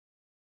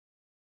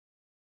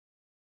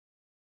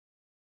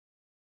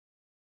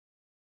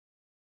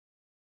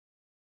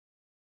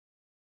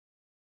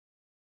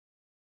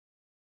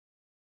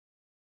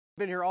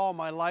Been here all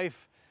my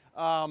life,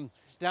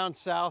 down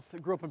south.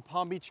 Grew up in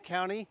Palm Beach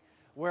County,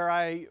 where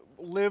I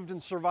lived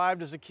and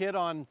survived as a kid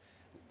on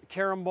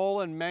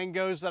carambola and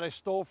mangoes that I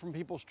stole from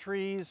people's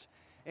trees.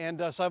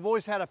 And so I've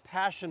always had a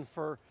passion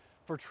for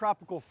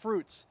tropical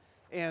fruits.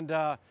 And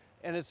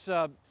it's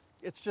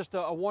just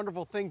a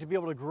wonderful thing to be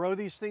able to grow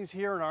these things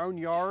here in our own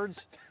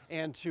yards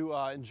and to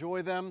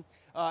enjoy them.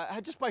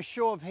 Just by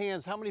show of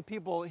hands, how many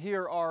people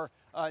here are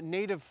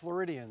native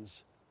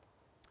Floridians?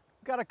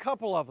 Got a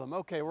couple of them.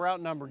 Okay, we're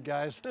outnumbered,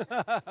 guys.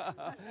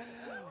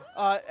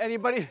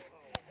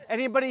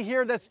 Anybody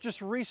here that's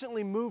just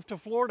recently moved to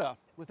Florida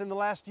within the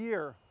last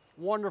year?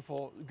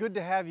 Wonderful. Good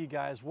to have you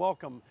guys.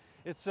 Welcome.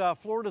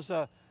 Florida's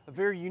a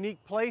very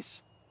unique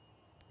place.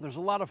 There's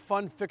a lot of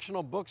fun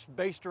fictional books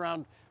based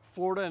around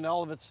Florida and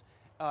all of its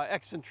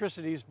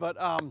eccentricities. But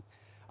I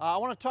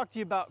want to talk to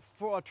you about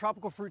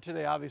tropical fruit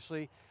today,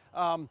 obviously.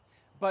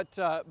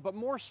 But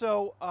more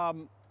so,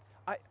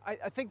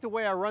 I think the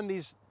way I run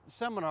these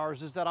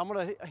seminars is that I'm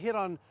going to hit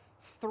on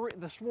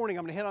this morning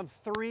I'm going to hit on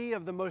three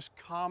of the most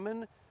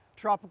common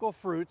tropical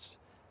fruits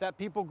that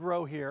people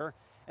grow here,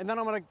 and then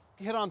I'm going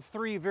to hit on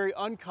three very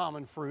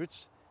uncommon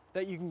fruits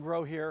that you can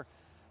grow here.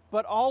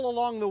 But all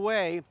along the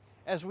way,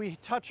 as we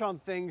touch on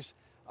things,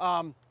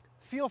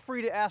 feel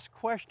free to ask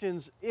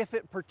questions if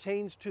it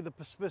pertains to the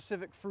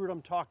specific fruit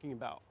I'm talking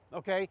about,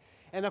 okay?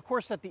 And of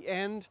course, at the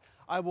end,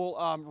 I will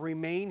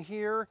remain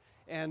here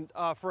and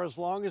for as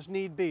long as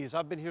need be.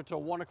 I've been here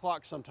till 1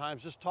 o'clock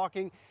sometimes, just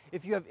talking.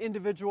 If you have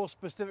individual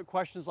specific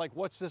questions like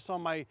what's this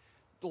on my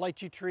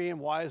lychee tree and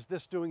why is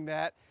this doing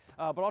that,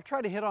 but I'll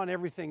try to hit on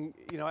everything,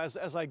 you know,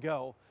 as I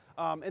go.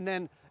 And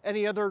then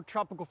any other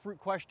tropical fruit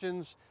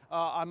questions,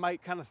 I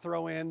might kind of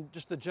throw in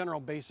just the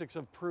general basics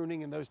of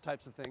pruning and those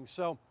types of things.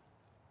 So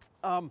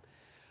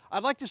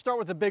I'd like to start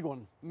with the big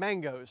one,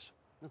 mangoes.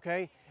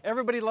 Okay,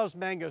 everybody loves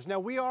mangoes. Now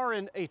we are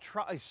in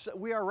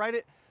we are right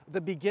at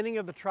the beginning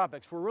of the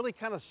tropics. We're really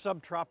kind of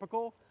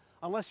subtropical.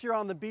 Unless you're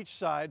on the beach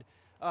side,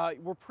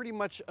 we're pretty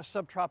much a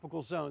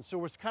subtropical zone.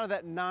 So it's kind of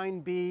that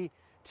 9B,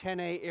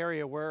 10A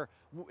area where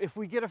if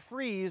we get a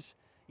freeze,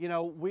 you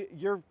know,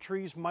 your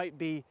trees might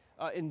be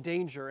in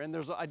danger. And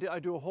I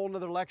do a whole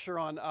nother lecture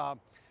on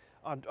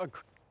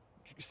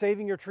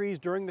saving your trees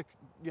during the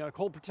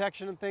cold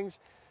protection and things.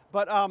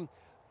 But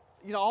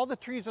you know, all the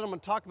trees that I'm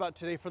going to talk about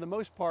today, for the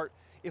most part,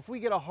 if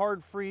we get a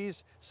hard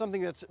freeze,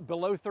 something that's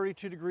below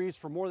 32 degrees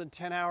for more than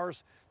 10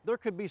 hours, there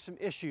could be some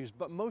issues.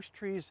 But most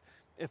trees,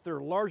 if they're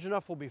large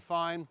enough, will be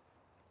fine.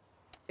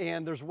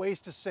 And there's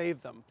ways to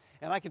save them.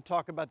 And I can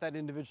talk about that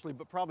individually,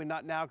 but probably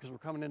not now because we're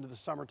coming into the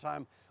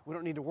summertime. We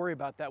don't need to worry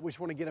about that. We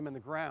just want to get them in the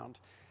ground.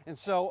 And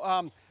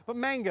so, but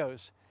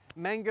mangoes.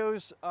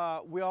 Mangoes,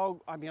 I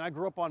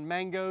grew up on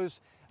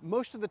mangoes.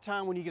 Most of the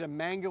time when you get a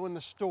mango in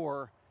the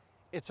store,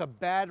 it's a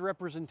bad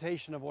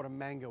representation of what a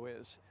mango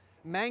is.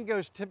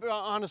 Mangoes,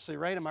 honestly,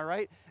 right? Am I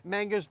right?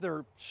 Mangoes,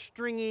 they're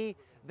stringy.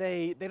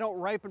 They don't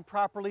ripen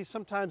properly.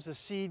 Sometimes the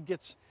seed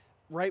gets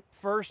ripe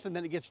first and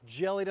then it gets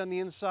jellied on the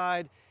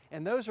inside.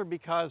 And those are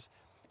because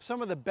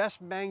some of the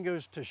best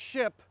mangoes to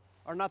ship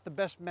are not the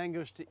best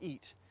mangoes to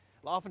eat.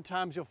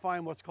 Oftentimes you'll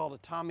find what's called a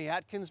Tommy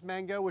Atkins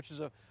mango, which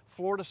is a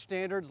Florida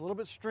standard, a little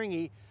bit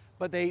stringy,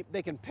 but they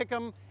can pick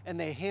them and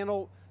they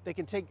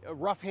can take a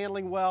rough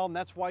handling well, and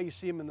that's why you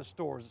see them in the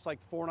stores. It's like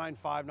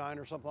 4959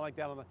 or something like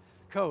that on the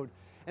code.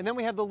 And then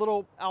we have the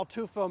little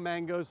Altufo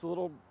mangoes, the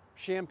little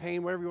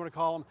champagne, whatever you want to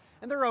call them,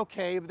 and they're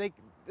okay, but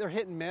they're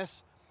hit and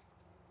miss.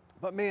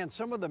 But man,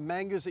 some of the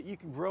mangoes that you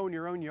can grow in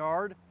your own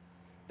yard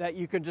that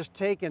you can just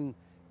take and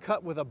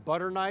cut with a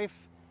butter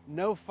knife,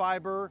 no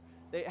fiber,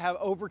 they have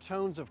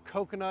overtones of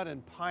coconut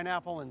and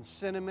pineapple and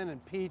cinnamon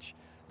and peach.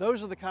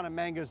 Those are the kind of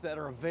mangoes that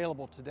are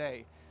available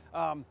today.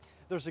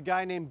 There's a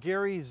guy named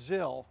Gary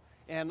Zill,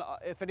 and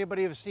if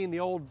anybody has seen the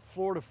old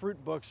Florida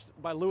fruit books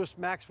by Lewis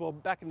Maxwell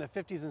back in the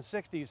 50s and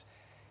 60s,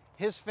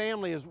 his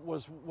family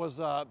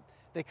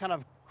they kind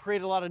of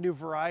created a lot of new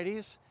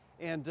varieties.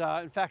 And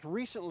in fact,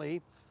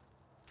 recently,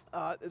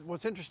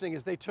 what's interesting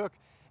is they took,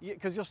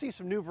 because you'll see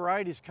some new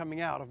varieties coming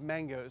out of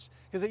mangoes,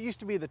 because it used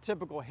to be the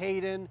typical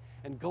Hayden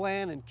and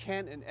Glen and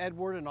Kent and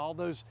Edward and all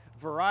those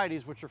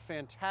varieties, which are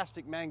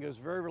fantastic mangoes,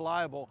 very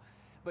reliable.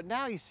 But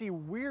now you see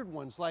weird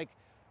ones like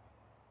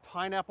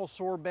pineapple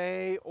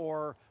sorbet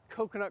or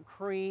coconut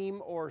cream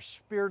or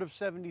spirit of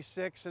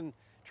 76, and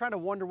trying to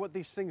wonder what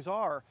these things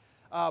are.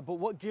 But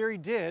what Gary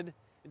did,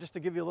 just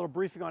to give you a little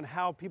briefing on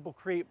how people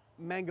create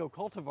mango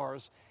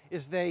cultivars,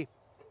 is they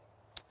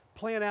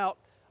plant out,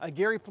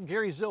 Gary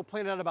Zill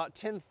planted out about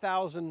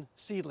 10,000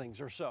 seedlings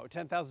or so,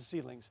 10,000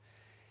 seedlings.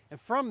 And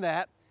from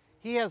that,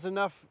 he has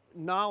enough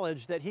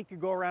knowledge that he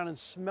could go around and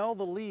smell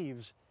the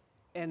leaves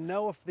and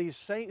know if these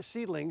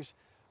seedlings,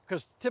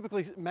 because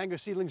typically mango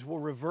seedlings will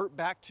revert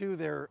back to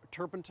their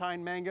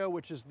turpentine mango,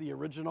 which is the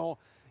original,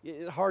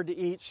 hard to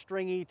eat,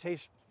 stringy,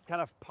 tastes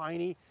kind of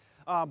piney.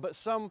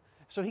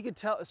 So he could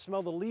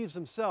smell the leaves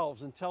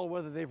themselves and tell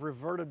whether they've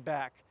reverted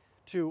back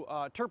to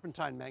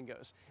turpentine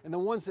mangoes. And the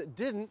ones that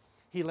didn't,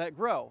 he let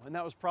grow. And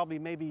that was probably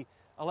maybe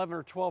 1,100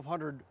 or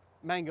 1,200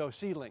 mango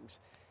seedlings.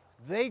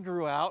 They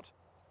grew out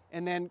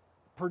and then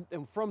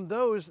and from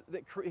those,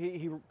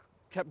 he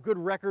kept good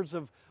records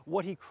of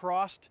what he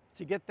crossed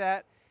to get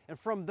that. And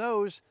from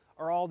those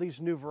are all these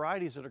new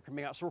varieties that are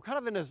coming out. So we're kind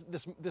of in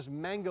this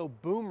mango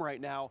boom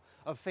right now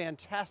of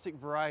fantastic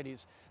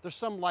varieties. There's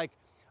some like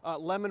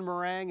lemon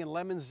meringue and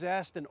lemon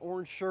zest and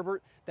orange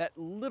sherbet that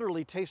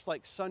literally taste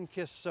like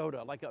sun-kissed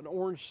soda, like an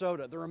orange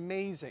soda. They're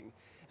amazing.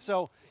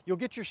 So you'll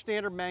get your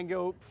standard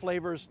mango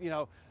flavors. You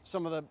know,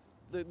 some of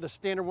the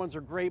standard ones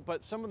are great,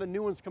 but some of the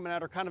new ones coming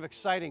out are kind of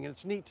exciting, and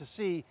it's neat to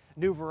see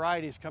new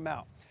varieties come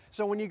out.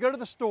 So when you go to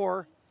the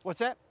store, what's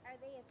that? Are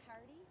they as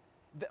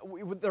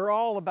hardy? They're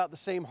all about the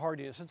same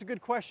hardiness. It's a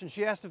good question.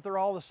 She asked if they're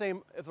all the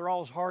same, if they're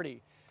all as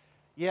hardy.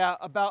 Yeah,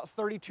 about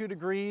 32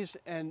 degrees,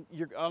 and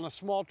you're on a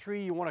small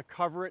tree, you want to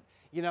cover it.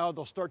 You know,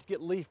 they'll start to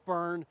get leaf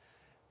burn.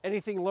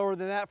 Anything lower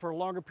than that for a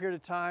longer period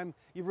of time,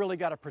 you've really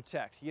got to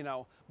protect, you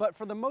know. But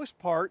for the most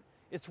part,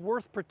 it's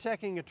worth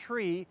protecting a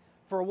tree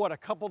for what, a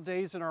couple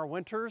days in our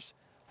winters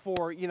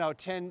for, you know,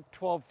 10,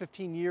 12,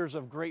 15 years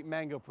of great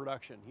mango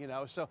production, you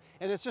know. So,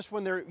 and it's just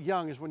when they're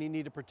young is when you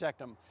need to protect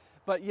them.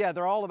 But yeah,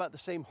 they're all about the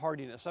same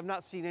hardiness. I've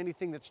not seen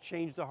anything that's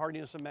changed the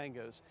hardiness of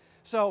mangoes.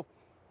 So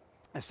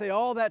I say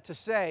all that to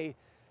say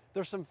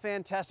there's some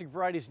fantastic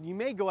varieties, and you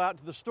may go out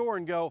to the store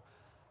and go,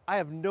 I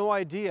have no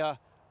idea,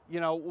 you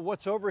know,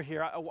 what's over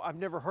here. I've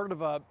never heard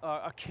of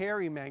a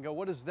Kerry mango.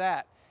 What is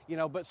that? You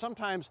know, but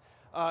sometimes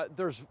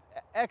there's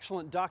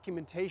excellent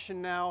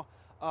documentation now,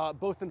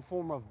 both in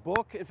form of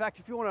book. In fact,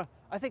 if you want to,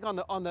 I think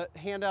on the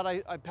handout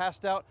I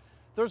passed out,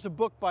 there's a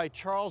book by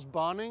Charles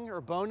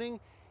Boning.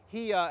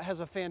 He has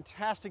a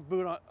fantastic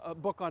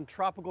book on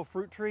tropical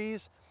fruit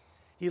trees.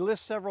 He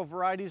lists several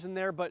varieties in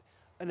there, but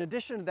in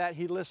addition to that,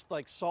 he lists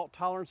like salt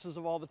tolerances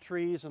of all the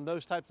trees and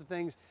those types of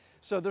things.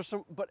 So there's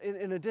some, but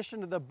in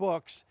addition to the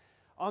books,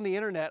 on the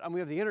internet, and we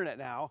have the internet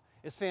now,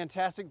 it's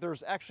fantastic.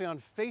 There's actually on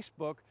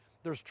Facebook,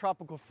 there's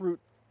tropical fruit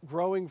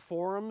growing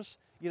forums,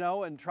 you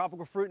know, and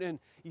tropical fruit, and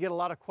you get a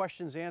lot of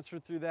questions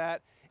answered through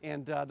that.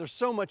 And there's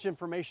so much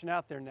information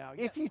out there now.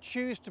 If you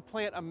choose to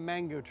plant a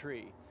mango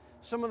tree,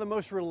 some of the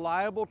most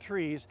reliable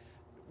trees,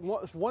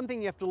 one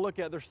thing you have to look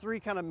at, there's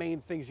three kind of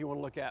main things you want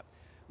to look at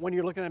when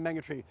you're looking at a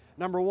mango tree.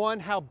 Number one,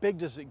 how big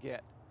does it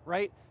get,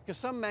 right? Because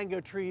some mango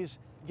trees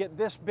get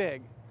this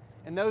big,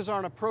 and those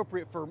aren't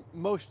appropriate for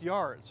most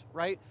yards,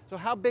 right? So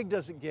how big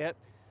does it get?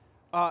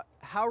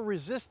 How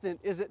resistant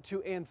is it to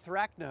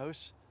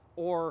anthracnose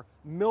or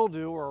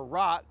mildew or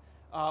rot,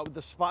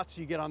 the spots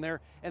you get on there?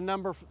 And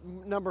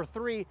number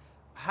three,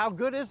 how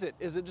good is it?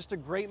 Is it just a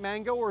great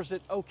mango, or is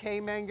it okay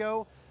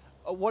mango?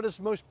 What is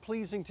most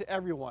pleasing to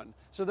everyone?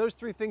 So those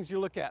three things you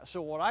look at.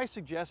 So what I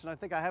suggest, and I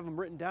think I have them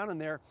written down in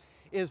there,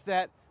 is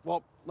that,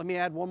 well, let me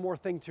add one more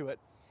thing to it.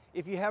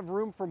 If you have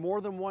room for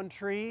more than one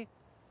tree,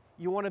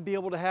 you want to be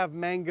able to have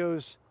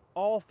mangoes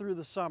all through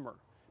the summer,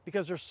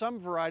 because there's some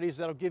varieties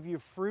that'll give you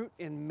fruit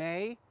in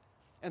May,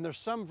 and there's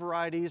some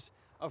varieties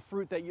of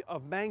fruit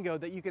of mango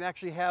that you can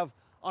actually have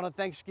on a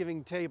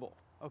Thanksgiving table.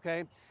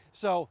 Okay,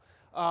 so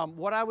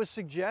what I would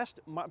suggest,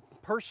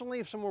 personally,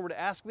 if someone were to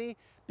ask me,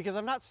 because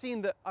I've not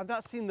seen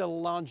the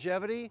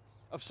longevity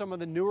of some of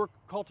the newer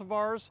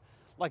cultivars,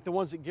 like the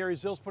ones that Gary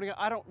Zill's putting out.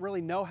 I don't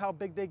really know how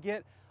big they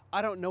get.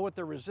 I don't know what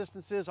their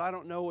resistance is. I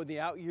don't know in the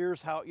out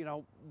years how, you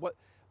know, what.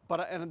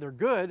 And they're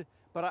good,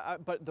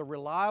 but the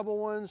reliable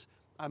ones,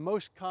 I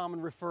most common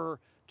refer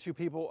to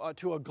people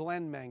to a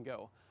Glen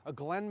mango. A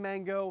Glen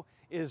mango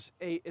it's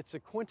a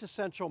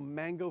quintessential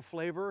mango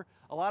flavor.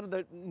 A lot of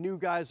the new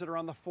guys that are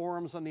on the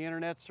forums on the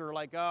internets are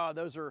like, oh,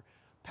 those are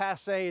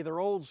passe, they're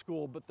old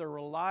school, but they're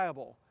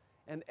reliable.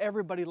 And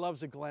everybody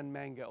loves a Glen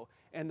mango.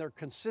 And they're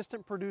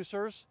consistent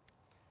producers,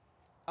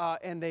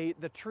 and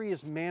the tree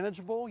is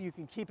manageable. You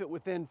can keep it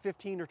within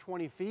 15 or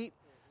 20 feet.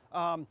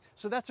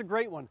 So that's a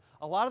great one.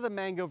 A lot of the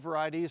mango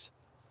varieties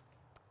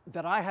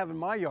that I have in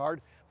my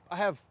yard, I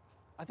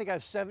think I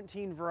have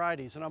 17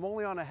 varieties, and I'm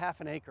only on a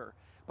half an acre.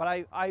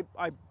 But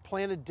I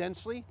planted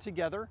densely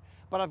together,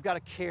 but I've got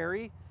a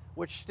Kerry,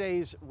 which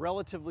stays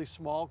relatively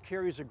small.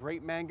 Kerry's a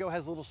great mango,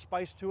 has a little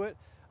spice to it.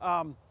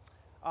 I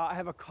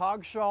have a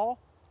Coggeshall,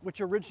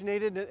 which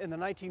originated in the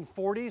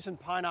 1940s in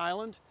Pine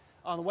Island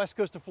on the west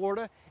coast of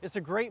Florida. It's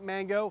a great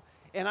mango,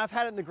 and I've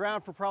had it in the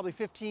ground for probably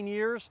 15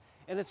 years,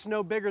 and it's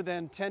no bigger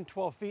than 10,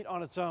 12 feet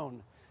on its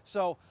own.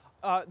 So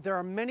there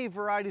are many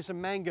varieties of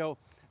mango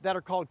that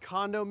are called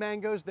condo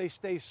mangoes. They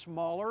stay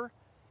smaller,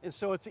 and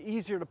so it's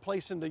easier to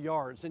place into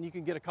yards, and you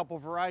can get a couple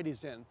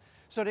varieties in.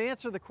 So to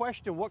answer the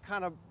question,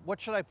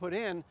 what should I put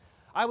in?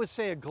 I would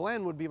say a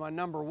Glen would be my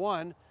number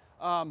one.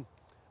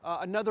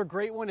 Another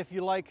great one, if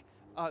you like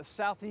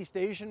Southeast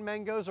Asian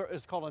mangoes,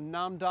 is called a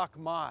Namdok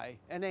Mai,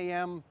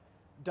 N-A-M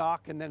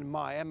Doc and then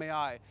Mai,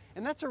 M-A-I.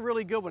 And that's a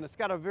really good one. It's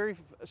got a very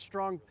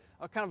strong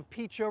kind of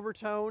peach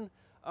overtone.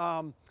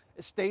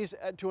 It stays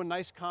to a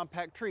nice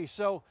compact tree.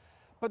 So,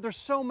 but there's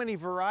so many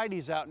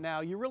varieties out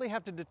now. You really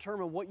have to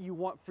determine what you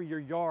want for your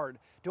yard.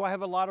 Do I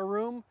have a lot of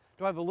room?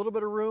 Do I have a little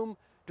bit of room?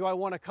 Do I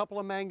want a couple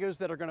of mangoes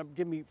that are going to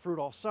give me fruit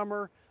all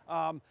summer?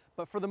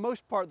 But for the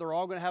most part, they're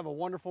all going to have a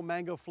wonderful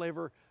mango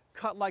flavor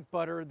cut like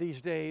butter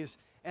these days,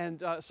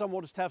 and some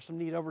will just have some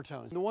neat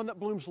overtones. The one that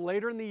blooms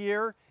later in the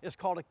year is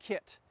called a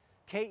kit,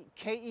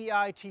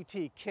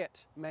 K-E-I-T-T,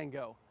 kit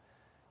mango,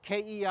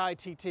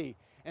 K-E-I-T-T.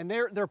 And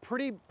they're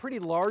pretty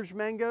large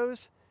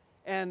mangoes,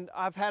 and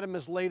I've had them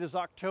as late as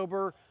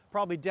October,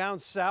 probably down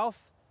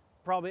south,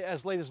 probably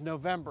as late as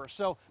November.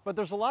 So, but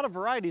there's a lot of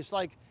varieties,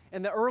 like,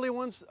 and the early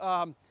ones,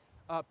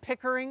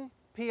 Pickering,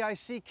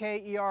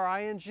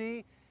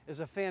 P-I-C-K-E-R-I-N-G, is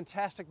a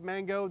fantastic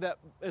mango that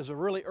is a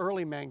really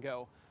early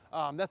mango.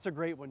 That's a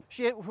great one.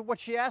 What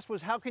she asked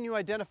was, how can you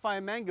identify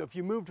a mango if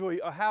you move to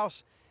a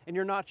house and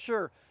you're not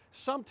sure?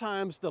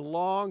 Sometimes the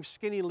long,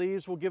 skinny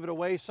leaves will give it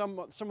away. Some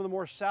of the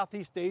more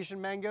Southeast Asian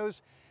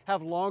mangoes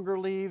have longer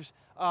leaves,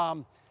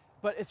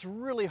 but it's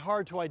really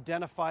hard to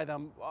identify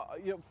them,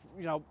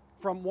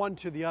 from one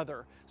to the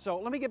other. So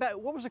let me get back.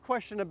 What was the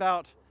question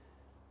about?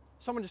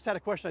 Someone just had a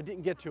question. I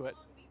didn't get to it.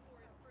 How long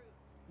before it fruits?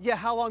 Yeah,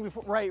 how long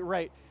before?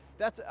 Right.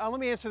 Let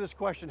me answer this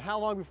question. How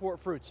long before it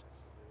fruits?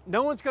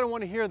 No one's going to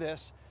want to hear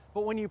this,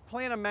 but when you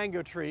plant a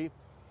mango tree,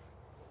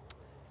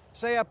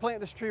 say I plant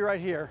this tree right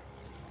here.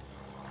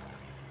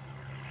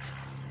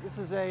 This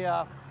is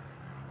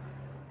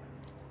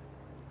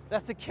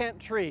that's a Kent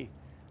tree,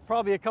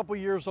 probably a couple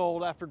years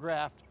old after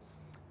graft.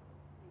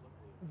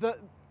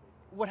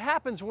 What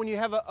happens when you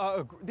have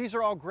these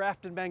are all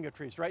grafted mango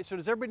trees, right? So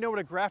does everybody know what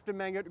a grafted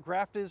mango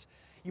graft is?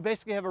 You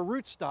basically have a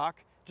rootstock,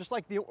 just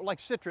like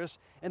citrus,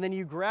 and then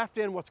you graft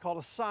in what's called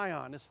a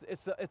scion.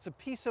 It's a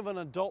piece of an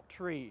adult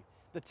tree,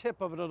 the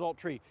tip of an adult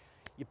tree.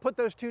 You put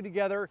those two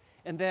together,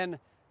 and then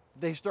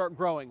they start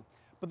growing.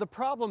 But the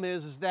problem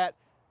is that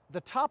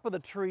the top of the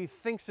tree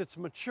thinks it's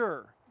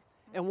mature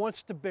and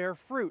wants to bear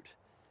fruit,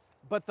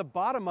 but the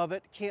bottom of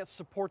it can't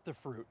support the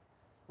fruit,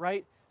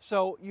 right?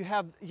 So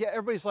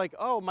everybody's like,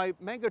 oh, my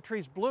mango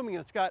tree's blooming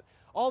and it's got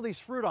all these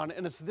fruit on it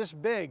and it's this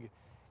big.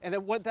 And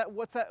then what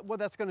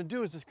that's going to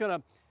do is it's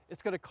going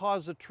to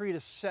cause the tree to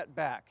set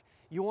back.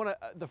 You want to,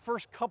 the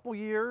first couple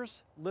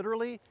years,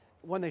 literally,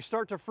 when they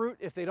start to fruit,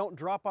 if they don't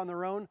drop on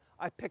their own,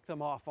 I pick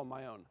them off on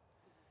my own.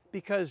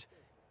 Because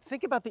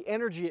think about the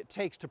energy it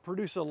takes to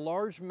produce a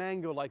large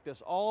mango like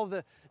this. All of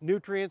the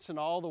nutrients and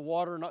all the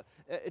water,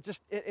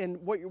 and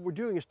what we're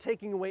doing is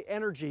taking away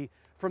energy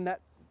from that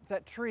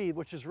tree,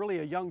 which is really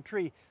a young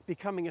tree,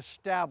 becoming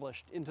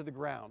established into the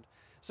ground.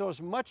 So as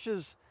much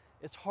as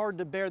it's hard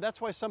to bear, that's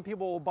why some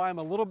people will buy them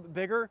a little bit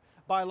bigger,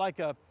 buy like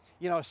a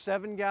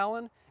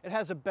 7-gallon. It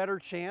has a better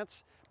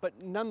chance, but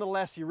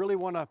nonetheless, you really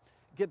want to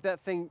get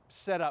that thing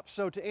set up.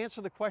 So to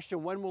answer the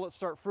question, when will it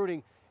start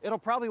fruiting? It'll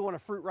probably want to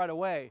fruit right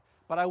away,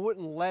 but I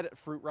wouldn't let it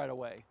fruit right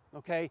away,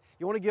 okay?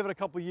 You want to give it a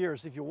couple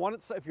years. If you want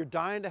it, if you're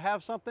dying to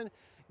have something,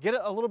 get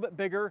it a little bit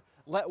bigger,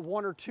 let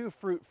 1 or 2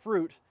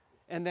 fruit,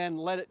 and then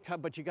let it come,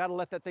 but you got to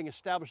let that thing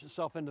establish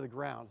itself into the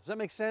ground. Does that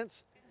make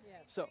sense? Yeah.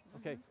 So,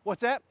 okay,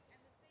 what's that?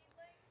 And the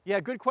seedlings? Yeah,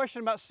 good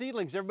question about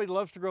seedlings. Everybody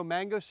loves to grow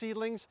mango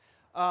seedlings.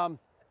 Kind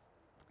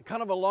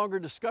of a longer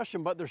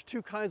discussion, but there's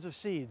 2 kinds of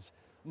seeds,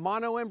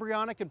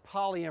 monoembryonic and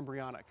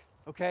polyembryonic,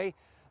 okay?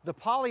 The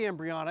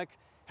polyembryonic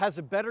has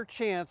a better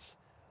chance,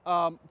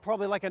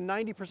 probably like a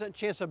 90%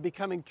 chance of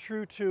becoming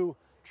true to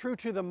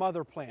the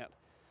mother plant.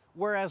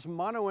 Whereas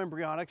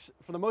monoembryonics,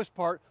 for the most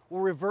part,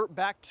 will revert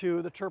back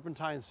to the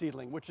turpentine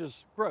seedling, which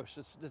is gross.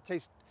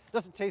 It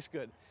doesn't taste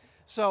good.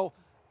 So,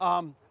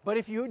 but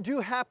if you do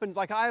happen,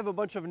 like I have a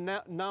bunch of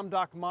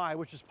Namdok Mai,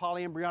 which is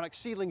polyembryonic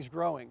seedlings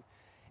growing,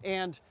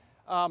 and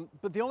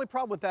but the only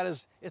problem with that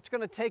is it's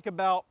going to take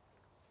about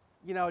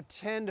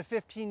 10 to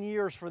 15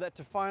 years for that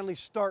to finally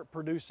start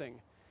producing,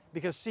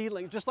 because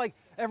seedling, just like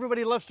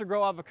everybody loves to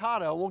grow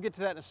avocado, and we'll get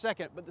to that in a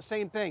second, but the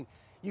same thing.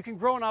 You can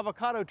grow an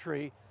avocado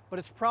tree, but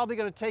it's probably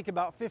going to take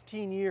about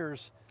 15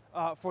 years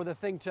for the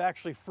thing to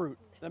actually fruit.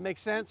 That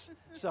makes sense?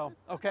 So,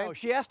 okay. Oh,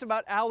 she asked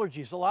about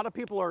allergies. A lot of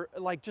people are,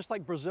 just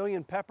like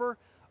Brazilian pepper,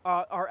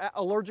 are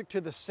allergic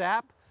to the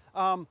sap.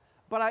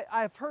 But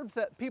I've heard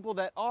that people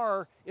that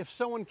are, if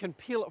someone can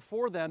peel it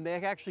for them, they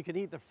actually can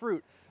eat the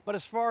fruit. But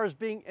as far as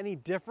being any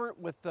different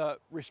with the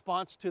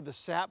response to the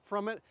sap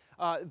from it,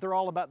 they're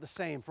all about the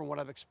same from what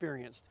I've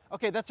experienced.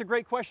 Okay, that's a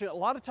great question. A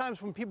lot of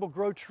times when people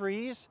grow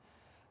trees,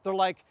 they're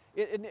like,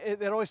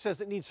 it always says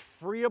it needs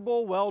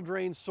friable,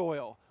 well-drained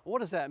soil.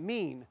 What does that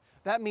mean?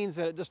 That means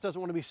that it just doesn't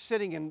want to be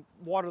sitting in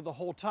water the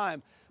whole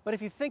time. But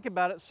if you think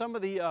about it, some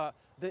of the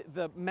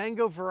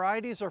mango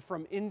varieties are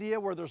from India,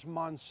 where there's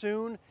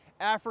monsoon,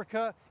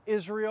 Africa,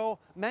 Israel.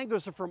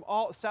 Mangoes are from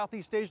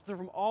Southeast Asia, they're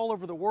from all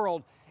over the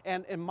world.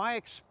 And in my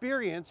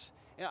experience,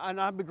 and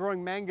I've been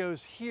growing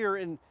mangoes here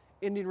in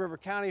Indian River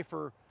County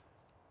for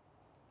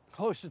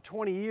close to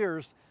 20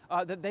 years,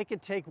 that they can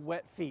take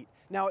wet feet.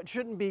 Now, it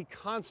shouldn't be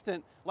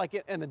constant like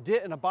in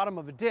the bottom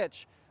of a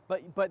ditch,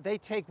 but they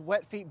take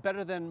wet feet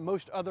better than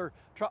most other,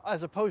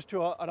 as opposed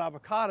to an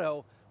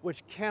avocado,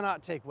 which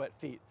cannot take wet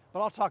feet.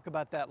 But I'll talk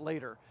about that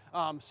later.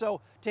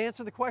 So to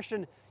answer the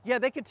question, yeah,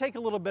 they can take a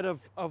little bit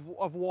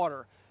of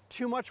water.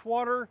 Too much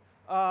water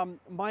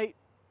might,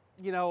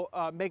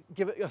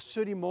 give it a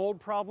sooty mold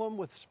problem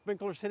with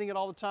sprinklers hitting it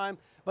all the time,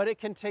 but it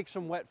can take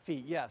some wet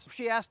feet, yes.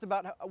 She asked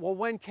about, well,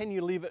 when can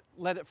you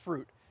let it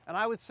fruit? And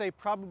I would say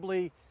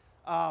probably,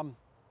 I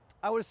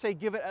would say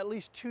give it at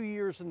least 2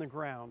 years in the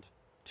ground.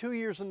 2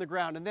 years in the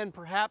ground. And then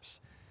perhaps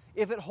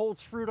if it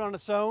holds fruit on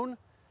its own,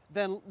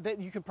 then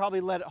you can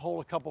probably let it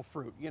hold a couple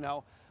fruit, you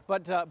know.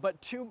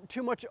 But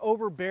too much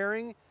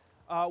overbearing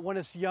when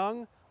it's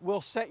young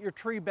will set your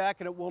tree back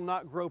and it will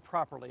not grow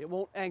properly. It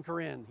won't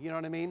anchor in, you know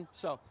what I mean?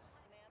 So,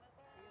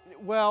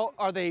 well,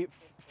 are they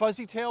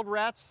fuzzy-tailed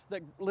rats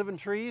that live in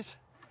trees?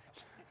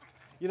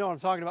 You know what I'm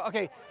talking about.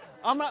 Okay,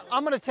 I'm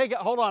gonna take it,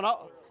 hold on,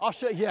 I'll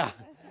show you, yeah.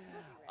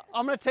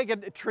 I'm gonna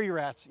take tree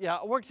rats. Yeah,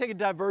 we're gonna take a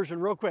diversion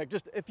real quick.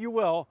 Just, if you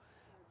will,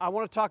 I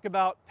wanna talk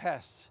about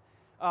pests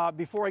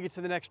before I get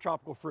to the next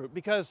tropical fruit,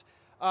 because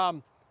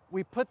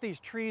we put these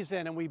trees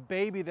in and we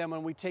baby them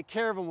and we take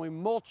care of them, we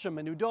mulch them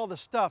and we do all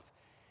this stuff.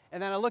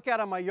 And then I look out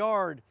on my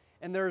yard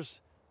and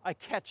I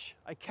catch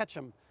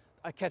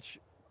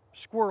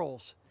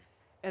squirrels,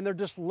 and they're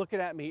just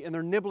looking at me and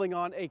they're nibbling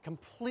on a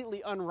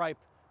completely unripe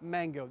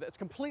mango that's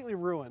completely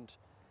ruined.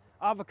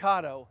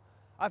 Avocado.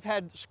 I've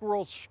had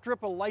squirrels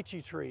strip a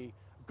lychee tree,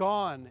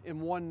 gone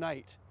in one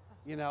night,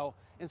 you know.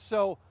 And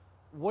so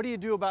what do you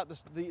do about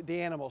this,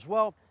 the animals?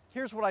 Well,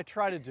 here's what I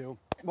try to do.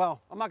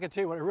 Well, I'm not gonna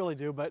tell you what I really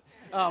do, but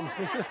I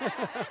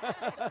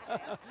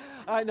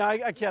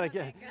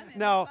can't.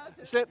 No,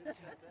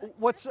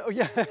 what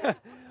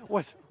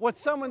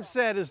someone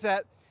said is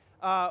that,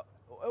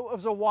 it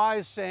was a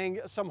wise saying.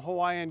 Some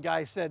Hawaiian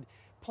guy said,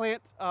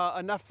 plant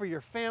enough for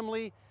your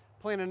family,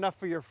 plant enough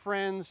for your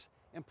friends,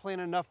 and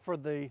plant enough for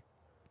the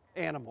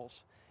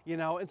animals, you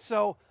know. And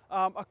so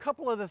a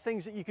couple of the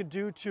things that you could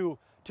do to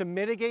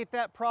mitigate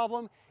that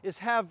problem is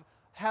have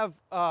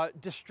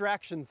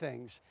distraction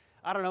things.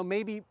 I don't know,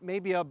 maybe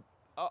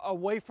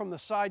away from the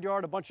side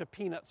yard, a bunch of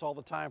peanuts all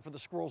the time for the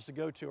squirrels to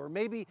go to, or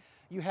maybe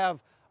you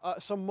have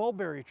some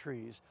mulberry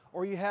trees,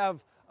 or you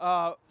have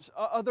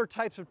other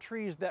types of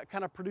trees that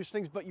kind of produce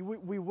things, but you're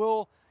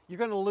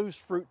going to lose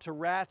fruit to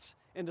rats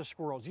and to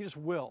squirrels. You just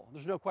will.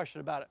 There's no question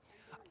about it.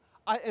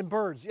 And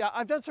birds. Yeah,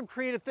 I've done some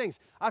creative things.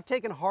 I've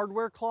taken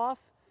hardware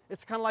cloth.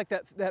 It's kind of like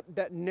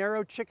that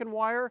narrow chicken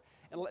wire.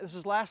 And this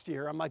is last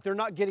year. I'm like, they're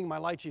not getting my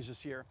lychees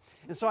this year.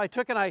 And so I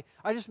took and I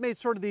just made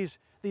sort of these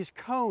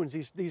cones.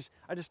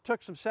 I just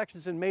took some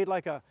sections and made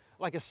like a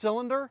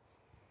cylinder,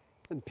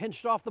 and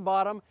pinched off the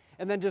bottom,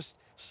 and then just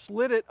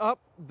slid it up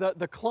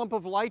the clump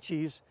of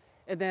lychees,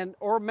 and then,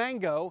 or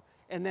mango,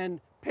 and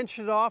then pinched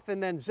it off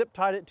and then zip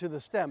tied it to the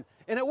stem.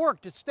 And it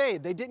worked, it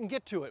stayed. They didn't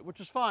get to it,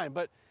 which is fine,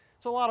 but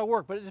it's a lot of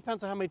work, but it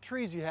depends on how many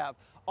trees you have.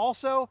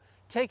 Also,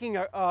 taking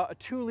a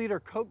 2-liter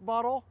Coke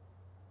bottle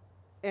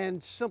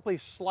and simply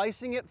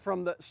slicing it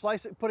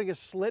putting a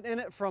slit in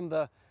it from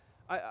the,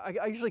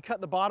 I usually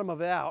cut the bottom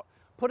of it out,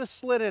 put a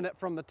slit in it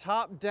from the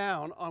top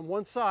down on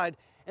one side,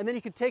 and then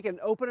you can take it and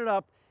open it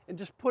up and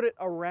just put it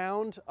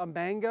around a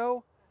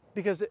mango,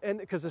 because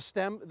the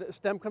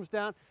stem comes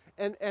down,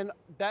 and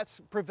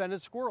that's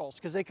prevented squirrels,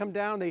 because they come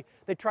down,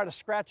 they try to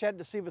scratch at it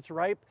to see if it's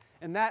ripe,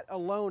 and that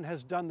alone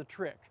has done the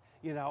trick,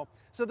 you know.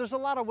 So there's a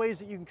lot of ways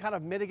that you can kind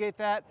of mitigate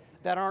that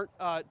aren't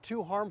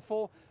too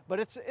harmful, but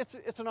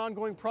it's an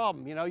ongoing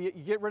problem, you know. You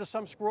get rid of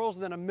some squirrels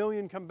and then a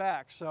million come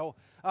back. So,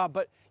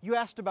 but you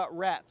asked about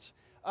rats.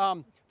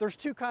 There's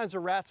two kinds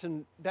of rats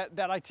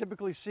that I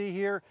typically see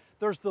here.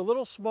 There's the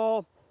little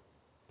small,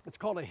 it's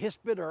called a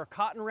hispid or a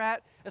cotton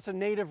rat. It's a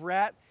native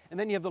rat. And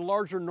then you have the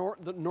larger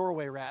the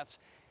Norway rats.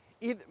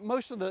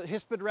 Most of the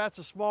hispid rats,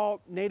 the small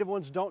native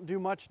ones, don't do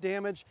much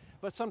damage,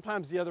 but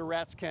sometimes the other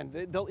rats can.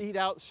 They'll eat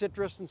out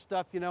citrus and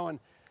stuff, you know, and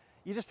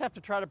you just have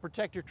to try to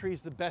protect your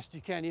trees the best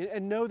you can,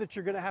 and know that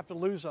you're gonna have to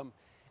lose them.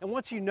 And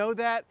once you know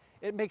that,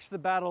 it makes the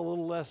battle a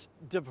little less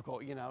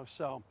difficult, you know,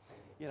 so,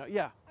 you know,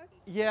 yeah.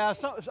 Yeah,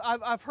 so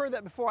I've heard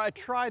that before. I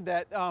tried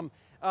that.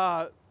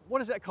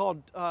 What is that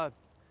called?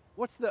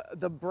 What's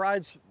the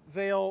bride's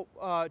veil?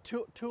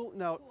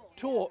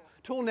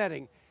 Tool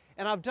netting.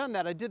 And I've done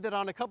that. I did that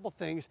on a couple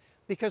things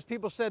because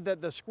people said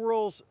that the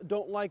squirrels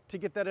don't like to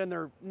get that in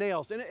their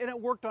nails. And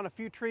it worked on a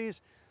few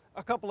trees.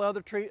 A couple of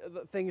other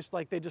things,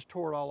 like they just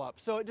tore it all up.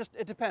 So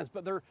it depends,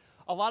 but there are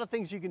a lot of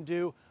things you can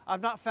do.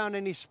 I've not found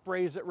any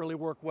sprays that really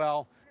work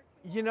well.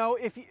 You know,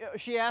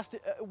 she asked,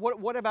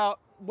 what about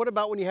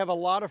when you have a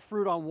lot of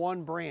fruit on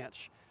one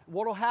branch?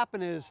 What'll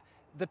happen is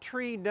the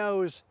tree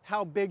knows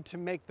how big to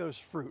make those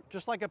fruit.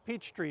 Just like a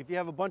peach tree, if you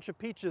have a bunch of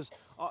peaches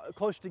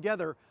close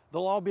together,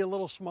 they'll all be a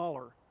little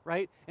smaller,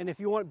 right? And if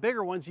you want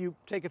bigger ones, you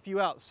take a few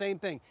out. Same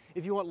thing.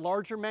 If you want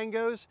larger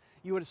mangoes,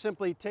 you would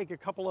simply take a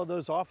couple of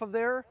those off of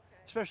there,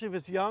 especially if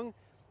it's young.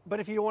 But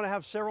if you want to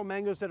have several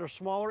mangoes that are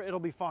smaller, it'll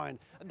be fine.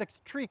 The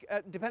tree,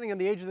 depending on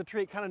the age of the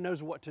tree, it kind of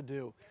knows what to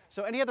do.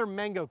 So any other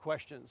mango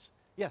questions?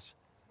 Yes?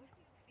 What do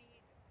you feed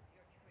your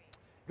tree?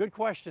 Good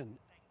question.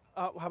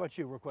 How about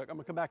you real quick? I'm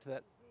gonna come back to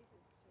that.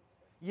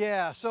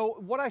 Yeah, so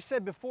what I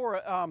said before,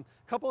 a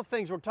couple of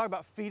things. We're talking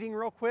about feeding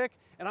real quick,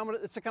 and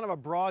it's a kind of a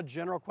broad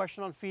general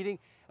question on feeding,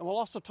 and we'll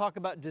also talk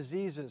about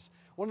diseases.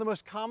 One of the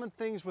most common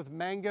things with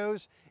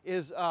mangoes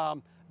is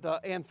the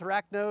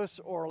anthracnose,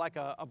 or like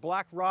a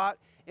black rot,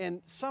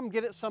 and some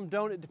get it, some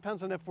don't. It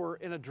depends on if we're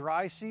in a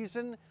dry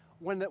season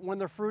when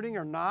they're fruiting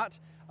or not.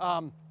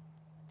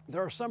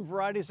 There are some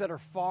varieties that are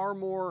far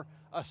more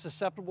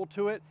susceptible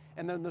to it,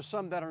 and then there's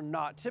some that are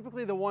not.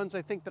 Typically the ones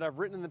I think that I've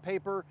written in the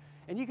paper,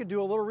 and you can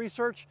do a little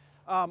research,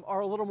 are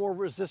a little more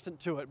resistant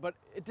to it. But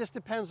it just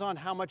depends on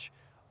how much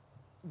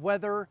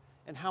weather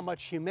and how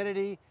much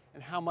humidity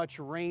and how much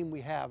rain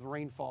we have,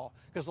 rainfall.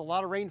 Because a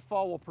lot of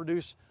rainfall will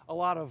produce a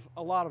lot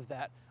of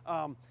that.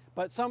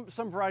 But some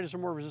varieties are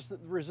more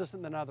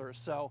resistant than others.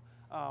 So,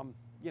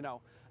 you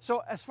know.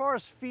 So as far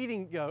as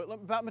feeding go,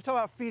 I'm going to talk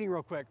about feeding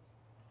real quick.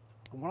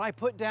 When I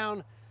put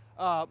down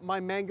my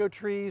mango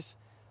trees,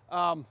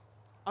 I'm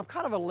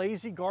kind of a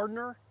lazy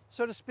gardener,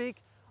 so to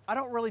speak. I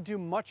don't really do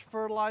much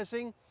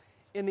fertilizing.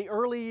 In the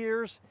early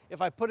years,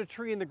 if I put a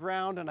tree in the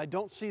ground and I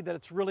don't see that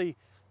it's really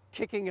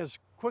kicking as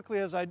quickly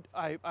as I'd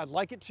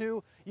like it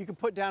to, you can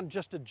put down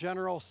just a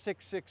general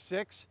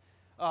 666,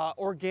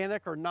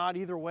 organic or not,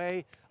 either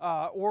way.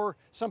 Or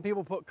some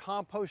people put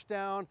compost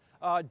down,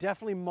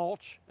 definitely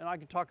mulch, and I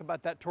can talk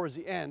about that towards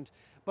the end.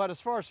 But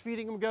as far as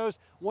feeding them goes,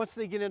 once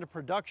they get into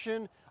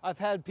production, I've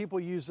had people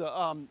use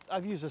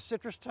I've used a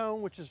citrus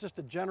tone, which is just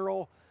a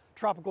general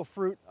tropical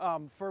fruit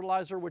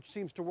fertilizer, which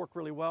seems to work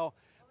really well.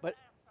 But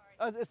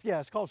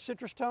it's called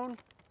citrus tone.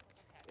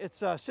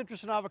 It's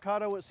citrus and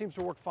avocado. It seems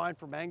to work fine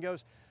for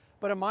mangoes.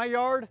 But in my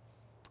yard,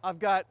 I've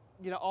got,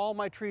 you know, all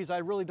my trees.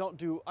 I don't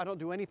do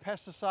any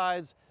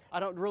pesticides.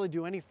 I don't really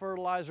do any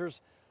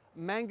fertilizers.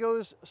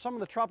 Mangoes, some of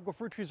the tropical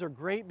fruit trees are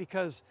great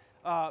because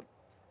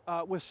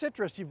with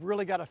citrus, you've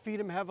really got to feed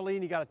them heavily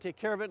and you got to take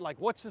care of it. Like,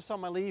 what's this on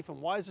my leaf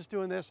and why is this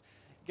doing this?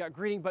 You got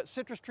greening, but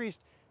citrus trees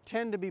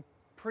tend to be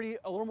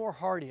a little more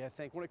hardy, I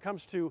think, when it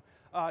comes to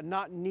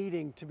not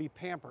needing to be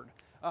pampered.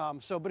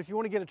 But if you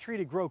want to get a tree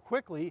to grow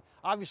quickly,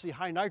 obviously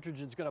high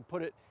nitrogen is going to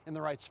put it in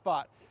the right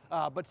spot.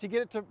 But to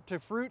get it to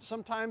fruit,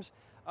 sometimes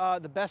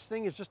the best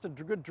thing is just a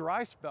good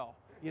dry spell,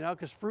 you know,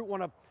 because fruit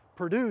want to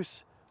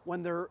produce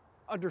when they're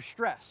under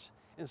stress.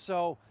 And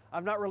so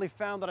I've not really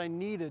found that I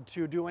needed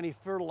to do any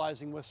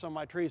fertilizing with some of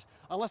my trees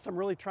unless I'm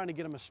really trying to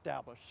get them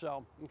established.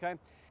 So, okay.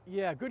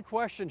 Yeah, good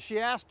question. She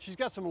asked, she's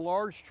got some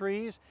large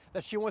trees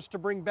that she wants to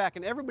bring back,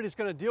 and everybody's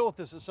going to deal with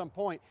this at some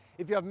point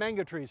if you have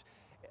mango trees.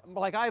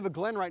 Like I have a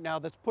glen right now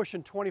that's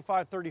pushing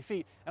 25, 30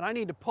 feet, and I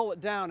need to pull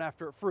it down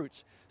after it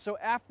fruits. So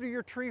after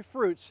your tree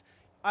fruits,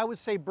 I would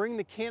say bring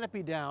the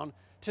canopy down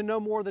to no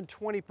more than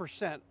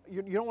 20%.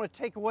 You don't want to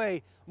take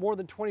away more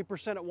than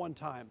 20% at one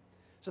time.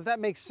 So if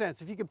that makes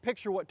sense, if you can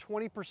picture what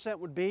 20%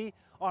 would be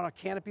on a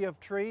canopy of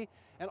tree.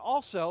 And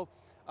also,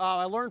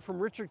 I learned from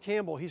Richard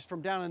Campbell, he's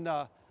from down in,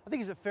 I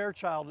think he's at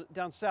Fairchild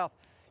down south.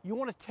 You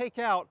want to take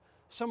out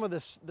some of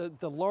this,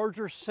 the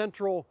larger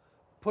central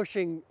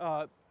pushing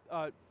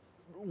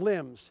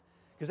limbs,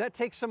 because that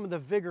takes some of the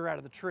vigor out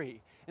of the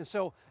tree. And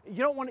so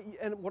you don't want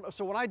to,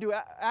 so when I do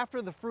after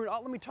the fruit,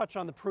 let me touch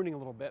on the pruning a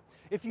little bit.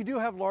 If you do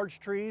have large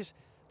trees,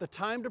 the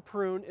time to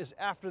prune is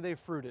after they've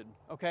fruited,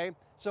 okay?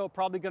 So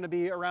probably going to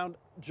be around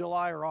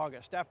July or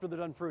August after they're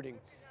done fruiting.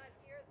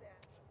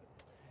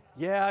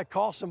 Yeah,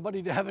 call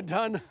somebody to have it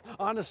done,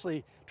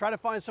 honestly. Try to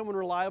find someone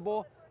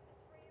reliable.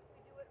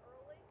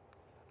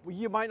 Well,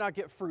 you might not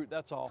get fruit,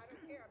 that's all.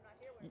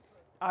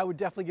 I would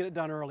definitely get it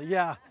done early.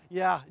 Yeah,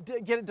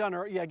 get it done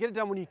early. Yeah, get it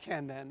done when you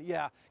can then.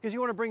 Yeah, because you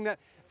want to bring that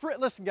fruit.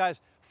 Listen, guys,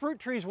 fruit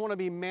trees want to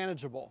be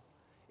manageable.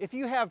 If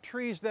you have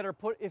trees that are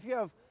if you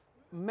have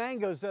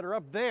mangoes that are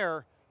up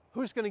there,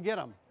 who's going to get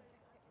them?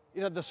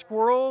 You know, the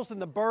squirrels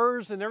and the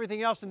birds and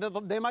everything else, and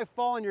they might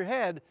fall on your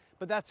head,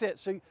 but that's it.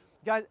 So,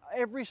 guys,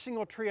 every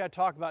single tree I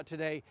talk about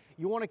today,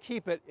 you want to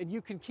keep it, and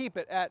you can keep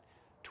it at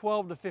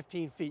 12 to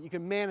 15 feet. You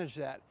can manage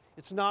that.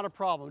 It's not a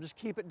problem, just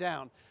keep it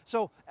down.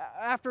 So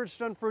after it's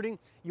done fruiting,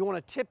 you want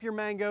to tip your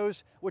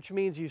mangoes, which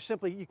means you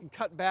can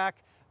cut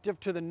back, dip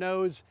to the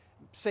nodes,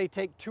 say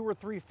take 2 or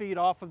 3 feet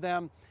off of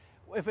them.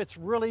 If it's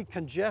really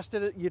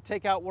congested, you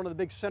take out one of the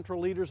big central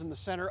leaders in the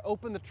center,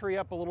 open the tree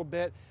up a little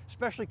bit,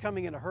 especially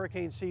coming into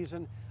hurricane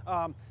season.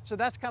 So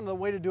that's kind of the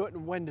way to do it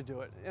and when to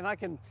do it. And I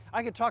can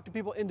talk to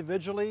people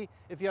individually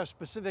if you have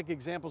specific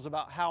examples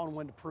about how and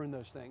when to prune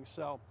those things.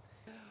 So,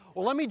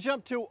 well, let me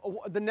jump to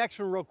the next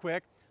one real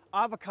quick.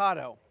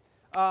 Avocado.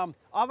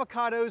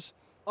 Avocados,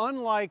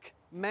 unlike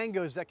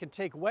mangoes that can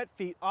take wet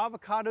feet,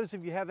 avocados,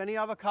 if you have any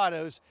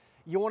avocados,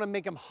 you want to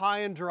make them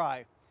high and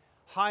dry.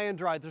 High and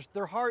dry.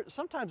 They're hard,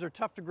 sometimes they're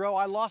tough to grow.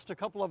 I lost a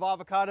couple of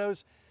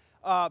avocados.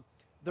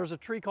 There's a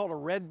tree called a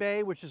red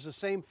bay, which is the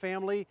same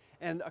family,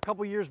 and a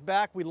couple years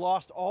back we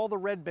lost all the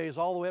red bays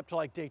all the way up to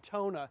like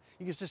Daytona.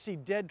 You can just see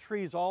dead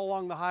trees all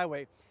along the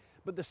highway.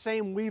 But the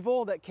same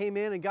weevil that came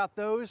in and got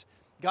those,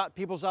 got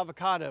people's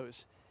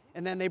avocados.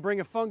 And then they bring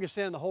a fungus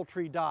in and the whole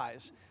tree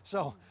dies.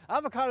 So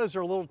avocados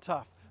are a little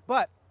tough,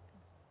 but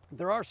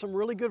there are some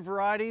really good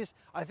varieties.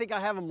 I think I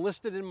have them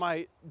listed in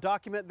my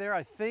document there.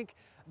 I think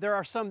there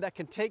are some that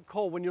can take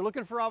cold. When you're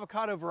looking for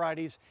avocado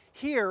varieties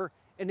here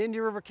in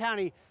Indian River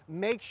County,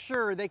 make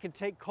sure they can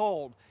take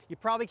cold. You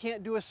probably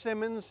can't do a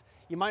Simmons.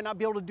 You might not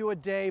be able to do a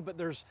Day, but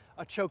there's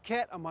a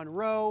Choquette, a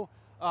Monroe,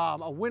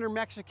 a Winter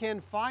Mexican.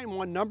 Find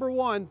one. Number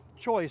one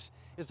choice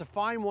is to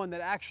find one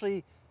that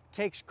actually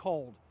takes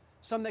cold.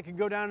 some that can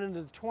go down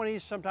into the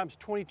 20s, sometimes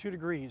 22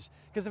 degrees.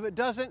 Because if it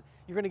doesn't,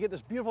 you're going to get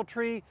this beautiful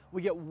tree.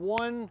 We get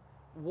one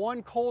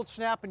cold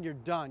snap and you're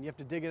done. You have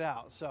to dig it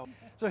out. So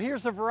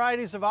here's the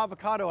varieties of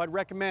avocado I'd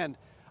recommend.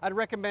 I'd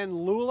recommend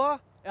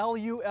Lula,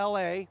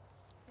 L-U-L-A,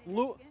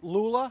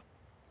 Lula,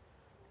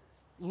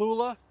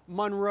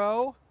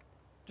 Monroe,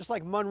 just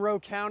like Monroe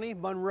County,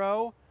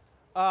 Monroe,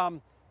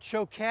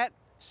 Choquette,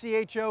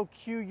 C-H-O-Q-U-E-T-T-E.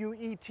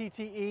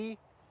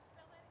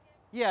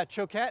 Yeah,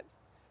 Choquette,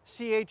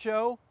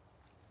 C-H-O-Q-U-E-T-T-E,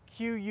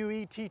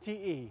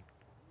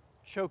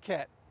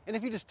 Choquette. And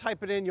if you just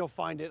type it in, you'll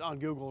find it on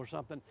Google or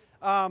something.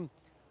 I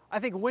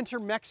think Winter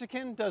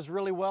Mexican does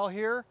really well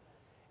here.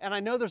 And I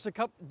know there's a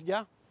couple,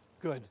 yeah,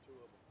 good.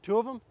 Two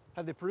of them?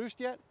 Have they produced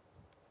yet?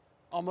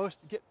 Almost,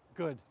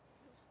 good.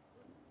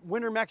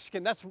 Winter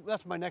Mexican,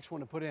 that's my next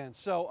one to put in.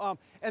 So,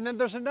 and then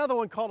there's another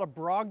one called a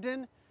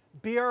Brogdon,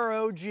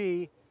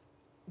 B-R-O-G-D-O-N.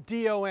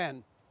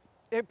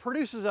 It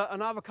produces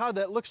an avocado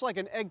that looks like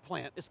an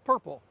eggplant. It's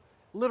purple,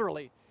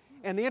 literally.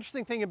 And the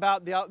interesting thing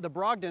about the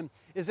Brogdon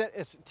is that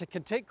it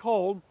can take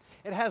cold.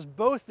 It has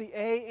both the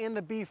A and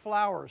the B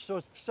flowers, so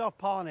it's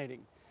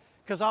self-pollinating.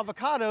 Because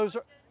avocados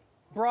are,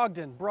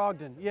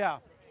 Brogdon, yeah.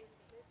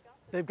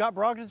 They've got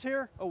Brogdons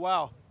here? Oh,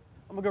 wow.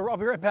 I'll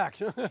be right back.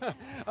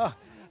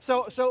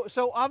 So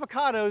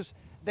avocados,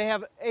 they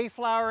have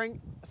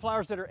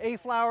flowers that are A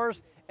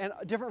flowers and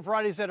different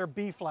varieties that are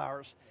B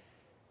flowers.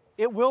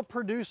 It will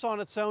produce on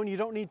its own. You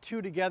don't need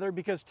two together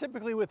because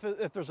typically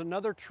if there's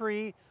another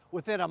tree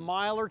within a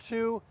mile or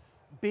two,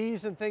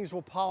 bees and things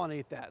will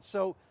pollinate that.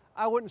 So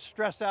I wouldn't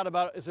stress out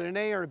about, is it an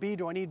A or a B?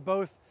 Do I need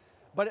both?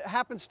 But it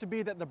happens to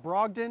be that the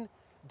Brogdon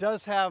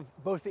does have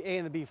both the A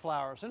and the B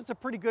flowers. And it's a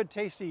pretty good,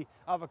 tasty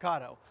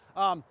avocado.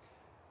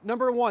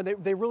 Number one,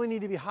 they really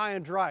need to be high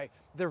and dry.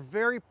 They're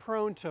very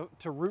prone to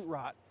root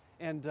rot.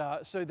 And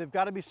so they've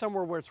got to be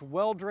somewhere where it's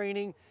well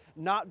draining,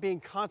 not being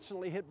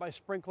constantly hit by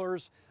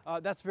sprinklers.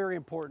 That's very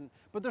important.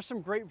 But there's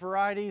some great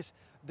varieties.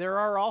 There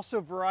are also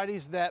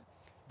varieties that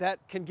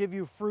can give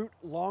you fruit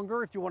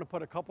longer if you want to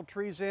put a couple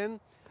trees in.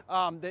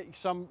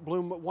 Some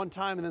bloom at one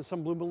time and then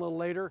some bloom a little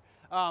later.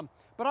 But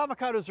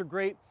avocados are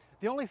great.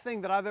 The only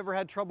thing that I've ever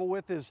had trouble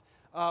with is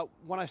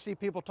when I see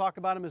people talk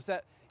about them is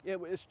that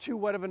it's too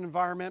wet of an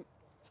environment.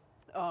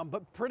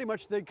 But pretty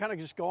much they kind of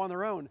just go on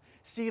their own.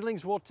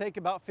 Seedlings will take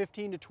about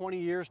 15 to 20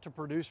 years to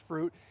produce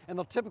fruit, and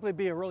they'll typically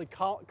be a really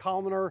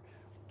columnar,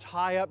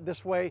 high up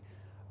this way.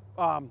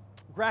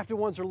 Grafted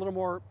ones are a little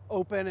more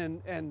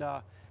open,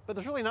 but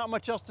there's really not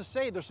much else to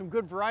say. There's some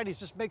good varieties.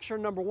 Just make sure,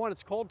 number one,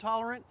 it's cold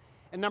tolerant,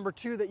 and number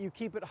two, that you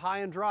keep it high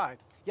and dry.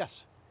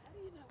 Yes? How do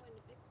you know when to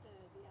pick the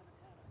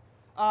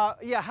avocado?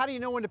 Yeah, how do you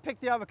know when to pick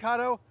the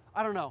avocado?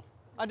 I don't know.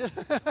 I just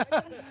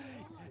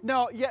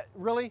no, yeah,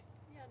 really?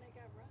 Yeah, and they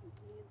got rotten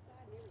from the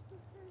inside, and they were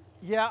still firm.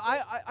 Yeah,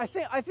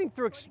 I think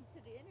through According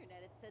to the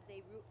internet, it said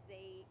they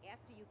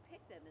after you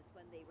pick them is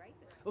when they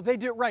ripen. well, they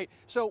do it right.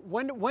 So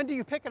when do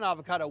you pick an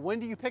avocado? When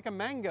do you pick a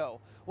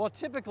mango? Well,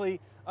 typically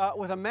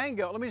with a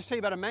mango, let me just tell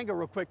you about a mango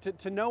real quick.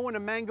 To know when a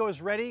mango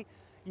is ready,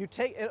 you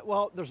take it.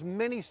 Well, there's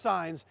many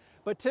signs,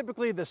 but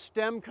typically the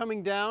stem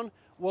coming down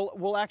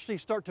will actually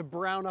start to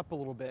brown up a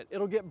little bit.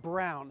 It'll get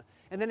brown.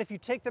 And then if you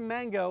take the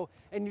mango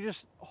and you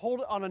just hold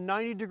it on a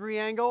 90-degree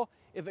angle,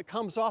 if it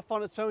comes off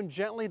on its own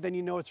gently, then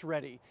you know it's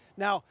ready.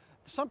 Now,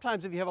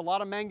 sometimes if you have a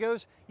lot of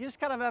mangoes, you just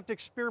kind of have to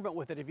experiment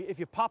with it. If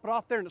you pop it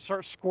off there and it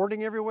starts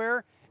squirting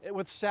everywhere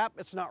with sap,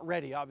 it's not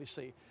ready,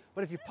 obviously.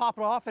 But if you pop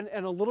it off and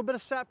a little bit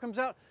of sap comes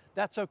out,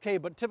 that's okay.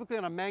 But typically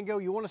on a mango,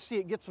 you want to see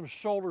it get some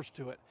shoulders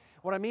to it.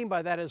 What I mean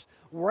by that is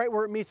right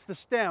where it meets the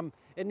stem,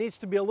 it needs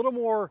to be a little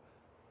more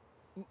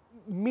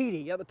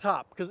meaty at the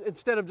top, because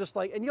instead of just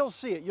like, and you'll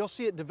see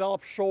it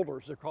develop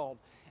shoulders, they're called.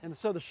 And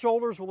so the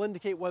shoulders will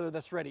indicate whether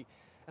that's ready.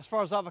 As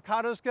far as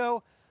avocados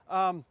go,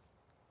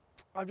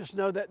 I just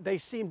know that they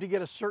seem to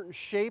get a certain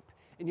shape,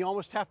 and you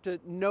almost have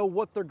to know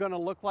what they're going to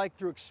look like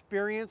through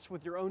experience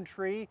with your own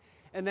tree,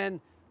 and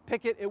then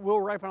pick it. It will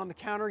ripen on the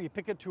counter. You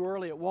pick it too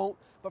early, it won't.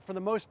 But for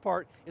the most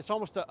part, it's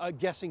almost a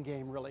guessing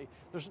game, really.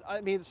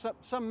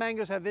 Some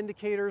mangoes have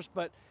indicators,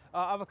 but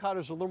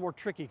avocados are a little more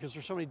tricky because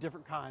there's so many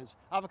different kinds.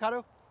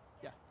 Avocado?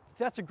 Yeah.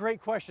 That's a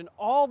great question.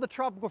 All the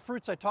tropical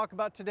fruits I talk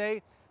about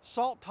today,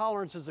 salt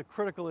tolerance is a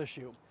critical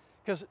issue.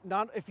 Because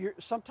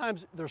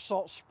sometimes there's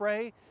salt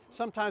spray,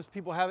 sometimes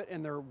people have it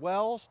in their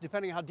wells,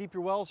 depending on how deep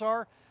your wells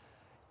are.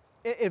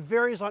 It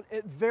varies on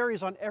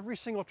every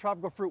single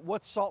tropical fruit,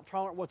 what's salt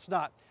tolerant, what's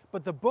not.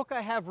 But the book I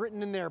have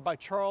written in there by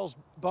Charles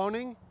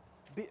Boning,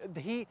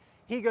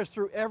 he goes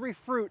through every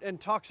fruit and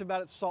talks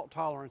about its salt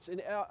tolerance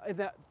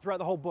throughout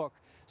the whole book.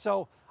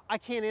 So I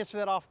can't answer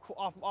that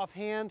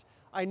offhand.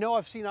 I know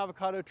I've seen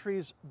avocado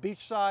trees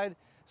beachside,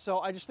 so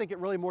I just think it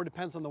really more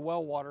depends on the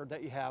well water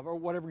that you have or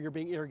whatever you're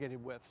being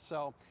irrigated with.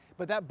 So,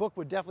 but that book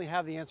would definitely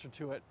have the answer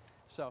to it.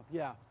 So,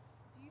 yeah.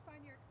 Do you find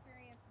your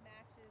experience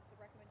matches the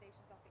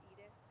recommendations off of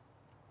Eatin?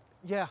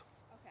 Yeah.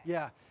 Okay.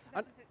 Yeah.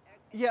 That's just an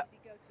Yeah. easy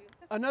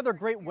go-to. Another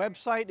great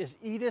website is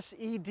Eatin,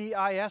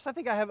 E-D-I-S. I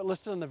think I have it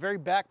listed on the very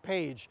back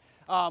page.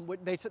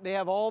 They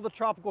have all the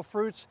tropical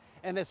fruits,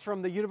 and it's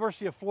from the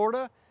University of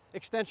Florida.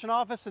 extension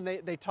office, and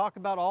they talk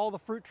about all the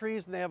fruit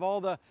trees, and they have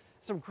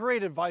some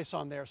great advice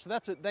on there. So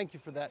that's it. Thank you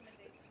for that.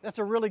 That's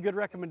a really good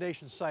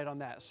recommendation site on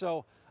that.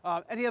 So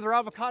any other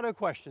avocado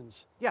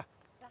questions? Yeah.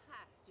 The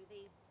Haas,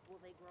 will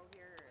they grow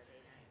here or are they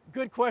not?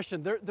 Good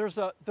question.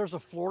 There's a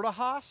Florida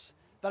Haas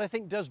that I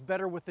think does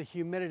better with the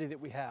humidity that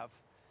we have.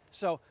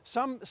 So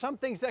some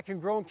things that can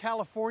grow in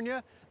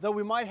California, though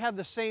we might have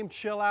the same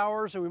chill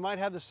hours and we might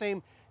have the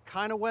same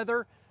kind of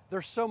weather,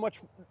 they're so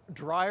much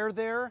drier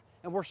there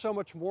and we're so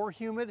much more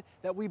humid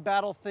that we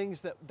battle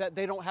things that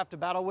they don't have to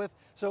battle with.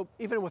 So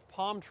even with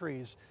palm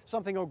trees,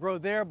 something will grow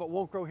there but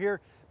won't grow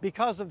here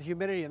because of the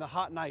humidity and the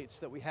hot nights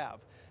that we have.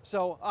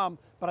 So,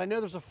 but I know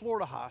there's a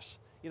Florida Haas,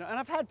 and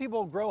I've had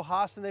people grow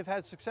Haas and they've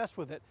had success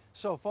with it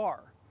so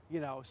far,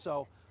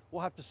 so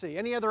we'll have to see.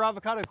 Any other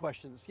avocado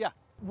questions? Yeah.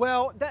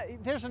 Well,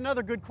 there's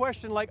another good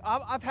question. Like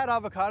I've had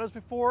avocados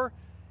before,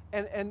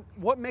 and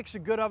what makes a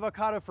good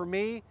avocado for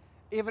me,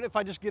 even if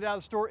I just get it out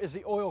of the store, is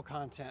the oil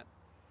content.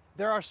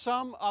 There are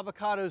some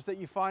avocados that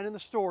you find in the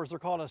stores. They're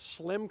called a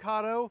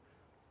slimcado.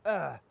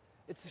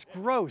 It's just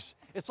gross.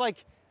 It's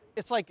like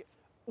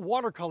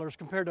watercolors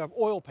compared to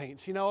oil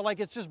paints. Like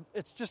it's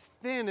just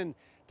thin and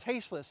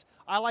tasteless.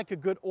 I like a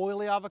good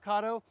oily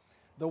avocado.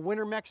 The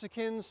winter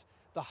Mexicans,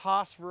 the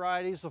Haas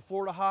varieties, the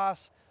Florida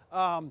Haas,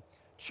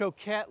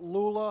 Choquette,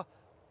 Lula,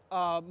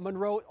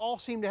 Monroe, all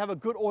seem to have a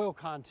good oil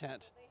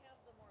content. They have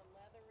the more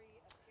leathery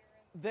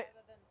appearance rather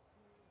than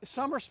smooth.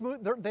 Some are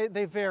smooth.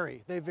 They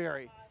vary. They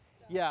vary.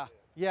 Yeah,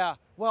 yeah.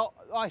 Well,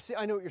 I see.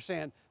 I know what you're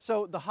saying.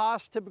 So the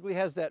Haas typically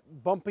has that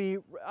bumpy.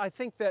 I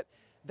think that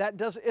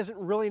isn't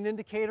really an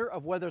indicator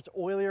of whether it's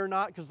oily or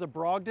not, because the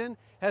Brogdon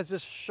has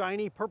this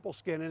shiny purple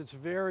skin and it's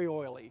very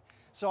oily.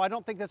 So I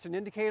don't think that's an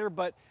indicator.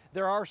 But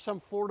there are some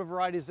Florida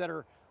varieties that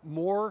are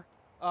more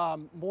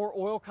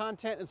oil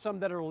content and some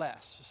that are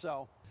less.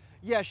 So,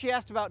 yeah. She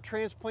asked about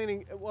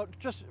transplanting. Well,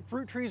 just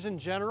fruit trees in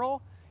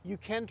general. You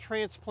can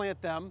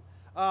transplant them.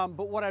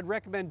 But what I'd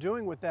recommend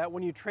doing with that,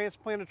 when you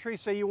transplant a tree,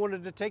 say you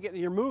wanted to take it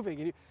and you're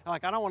moving, and I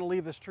don't want to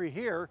leave this tree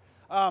here,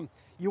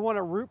 you want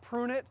to root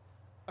prune it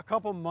a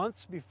couple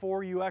months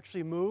before you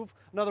actually move.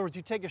 In other words,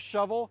 you take a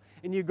shovel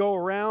and you go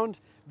around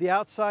the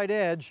outside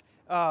edge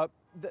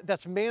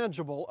that's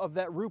manageable of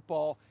that root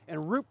ball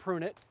and root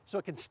prune it so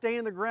it can stay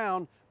in the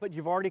ground, but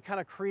you've already kind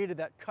of created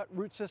that cut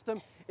root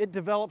system. It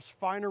develops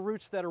finer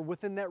roots that are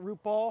within that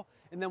root ball,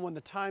 and then when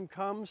the time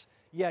comes,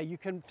 yeah, you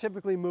can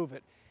typically move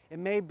it. It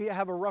may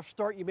have a rough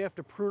start. You may have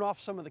to prune off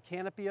some of the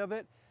canopy of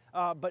it,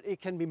 but it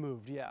can be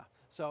moved, yeah.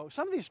 So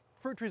some of these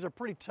fruit trees are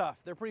pretty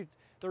tough.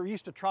 They're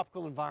used to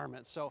tropical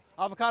environments. So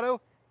avocado,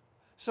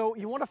 so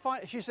you want to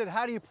find, she said,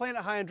 how do you plant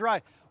it high and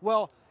dry?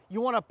 Well, you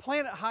want to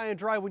plant it high and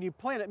dry when you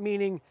plant it,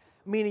 meaning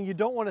you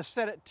don't want to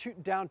set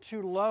it down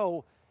too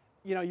low.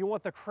 You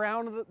want the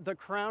crown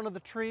of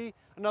the tree.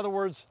 In other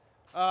words,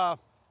 well,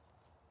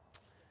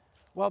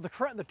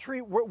 the tree,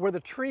 where the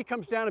tree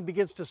comes down and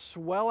begins to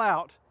swell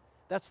out,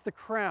 that's the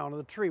crown of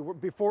the tree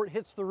before it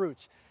hits the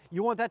roots.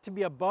 You want that to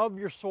be above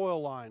your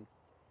soil line,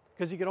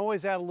 because you can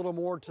always add a little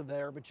more to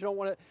there, but you don't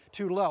want it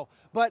too low.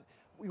 But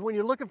when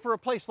you're looking for a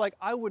place, like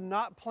I would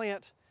not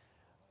plant,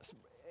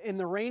 in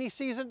the rainy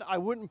season, I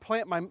wouldn't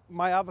plant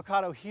my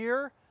avocado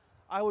here.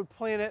 I would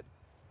plant it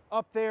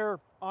up there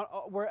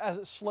as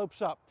it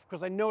slopes up,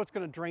 because I know it's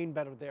going to drain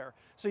better there.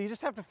 So you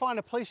just have to find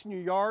a place in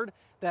your yard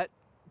that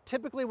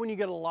typically when you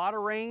get a lot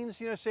of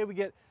rains, say we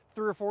get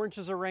 3 or 4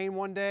 inches of rain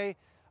one day,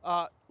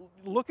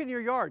 look in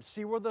your yard,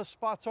 see where those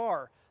spots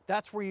are.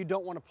 That's where you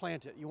don't want to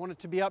plant it. You want it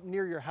to be up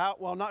near your house,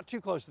 well, not too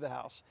close to the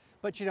house,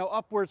 but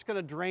up where it's going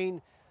to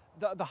drain.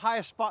 The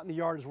highest spot in the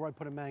yard is where I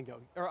put a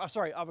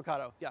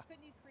avocado. Yeah.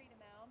 Couldn't you create a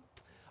mound?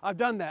 I've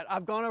done that.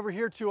 I've gone over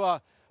here to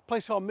a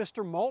place called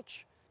Mr.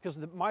 Mulch, because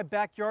my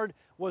backyard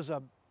was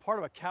a part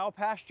of a cow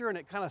pasture and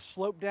it kind of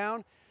sloped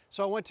down.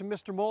 So I went to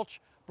Mr.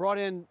 Mulch, brought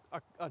in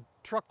a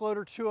truckload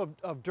or two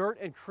of dirt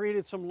and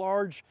created some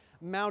large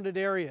mounded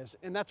areas,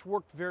 and that's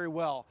worked very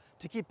well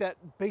to keep that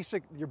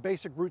your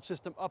basic root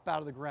system up out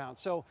of the ground.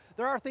 So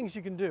there are things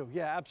you can do.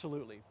 Yeah,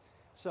 absolutely.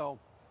 So,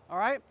 all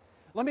right,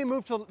 let me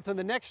move to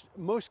the next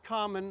most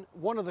common,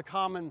 one of the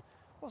common,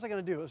 what was I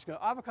going to do? Let's go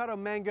avocado,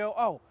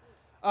 mango,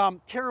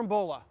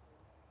 carambola.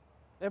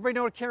 Everybody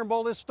know what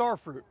carambola is?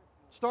 Starfruit.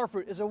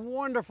 Starfruit is a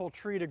wonderful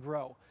tree to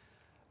grow.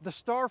 The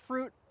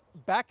starfruit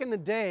back in the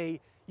day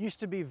used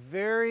to be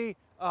very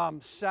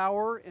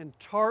sour and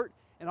tart,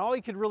 and all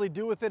you could really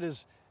do with it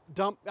is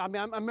dump. I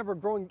remember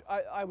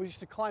I used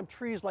to climb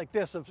trees like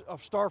this of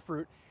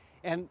starfruit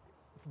and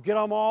get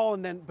them all,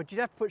 but you'd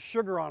have to put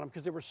sugar on them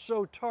because they were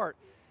so tart.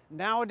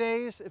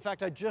 Nowadays, in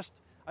fact, I just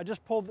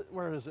pulled,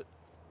 where is it?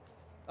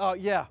 Oh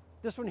yeah,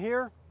 this one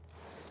here,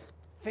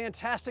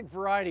 fantastic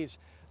varieties.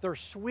 They're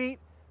sweet,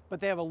 but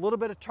they have a little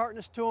bit of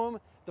tartness to them.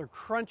 They're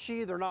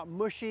crunchy, they're not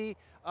mushy,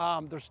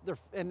 and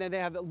then they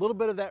have a little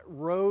bit of that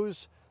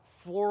rose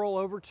floral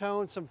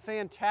overtone, some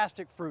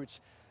fantastic fruits.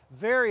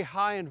 Very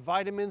high in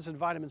vitamins and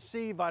vitamin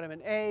C,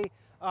 vitamin A,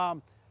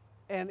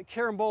 and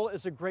carambola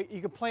is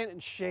you can plant it in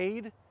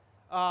shade.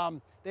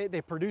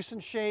 They produce in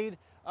shade.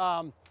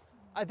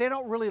 They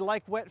don't really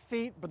like wet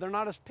feet, but they're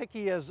not as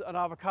picky as an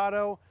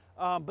avocado.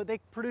 But they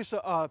produce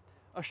a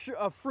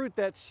fruit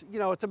that's, you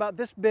know, it's about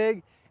this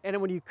big, and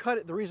then when you cut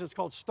it, the reason it's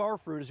called star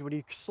fruit is when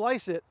you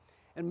slice it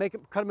and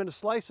cut them into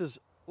slices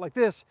like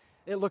this,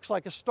 it looks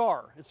like a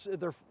star.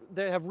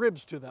 They have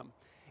ribs to them.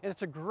 And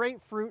it's a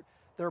great fruit.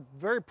 They're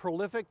very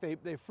prolific.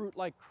 They fruit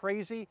like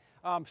crazy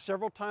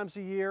several times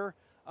a year.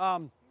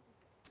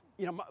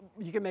 You know,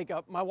 you can make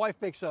my wife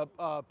makes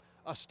a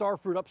star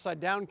fruit upside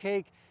down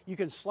cake. You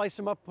can slice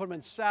them up, put them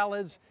in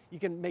salads. You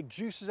can make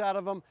juices out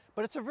of them.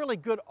 But it's a really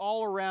good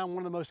all around,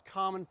 one of the most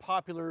common,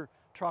 popular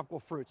tropical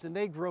fruits. And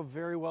they grow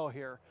very well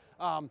here.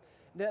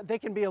 They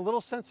can be a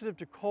little sensitive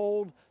to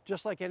cold,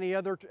 just like any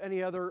other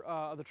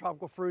of the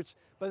tropical fruits,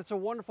 but it's a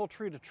wonderful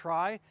tree to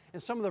try.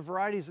 And some of the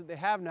varieties that they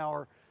have now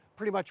are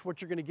pretty much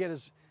what you're going to get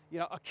is, you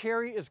know, a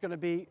Kari is going to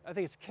be, I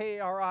think it's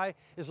Kari,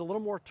 is a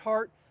little more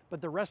tart,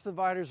 but the rest of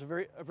the varieties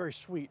are very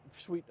sweet,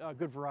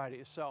 good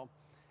varieties. So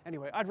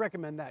anyway, I'd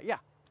recommend that, yeah.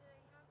 Do they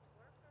have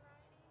dwarf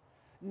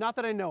varieties? Not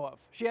that I know of.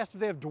 She asked if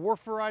they have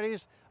dwarf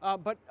varieties,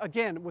 but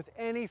again, with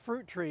any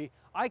fruit tree,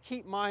 I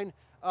keep mine.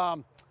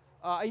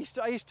 I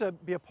used to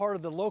be a part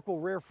of the local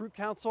Rare Fruit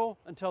Council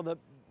until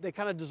they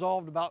kind of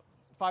dissolved about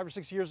 5 or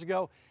 6 years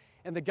ago.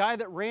 And the guy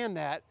that ran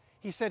that,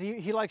 he said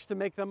he likes to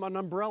make them an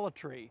umbrella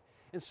tree.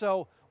 And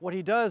so what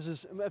he does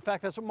is, in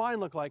fact, that's what mine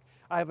look like.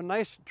 I have a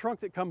nice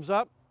trunk that comes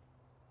up.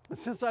 And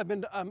since I'm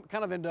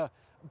kind of into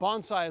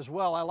bonsai as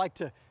well, I like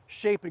to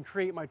shape and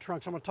create my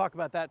trunks. I'm going to talk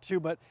about that too.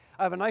 But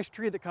I have a nice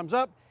tree that comes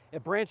up.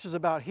 It branches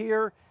about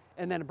here,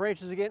 and then it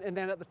branches again. And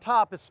then at the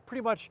top, it's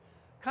pretty much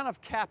kind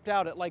of capped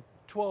out at like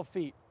 12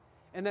 feet.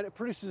 And then it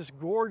produces this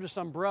gorgeous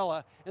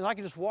umbrella, and I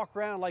can just walk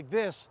around like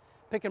this,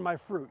 picking my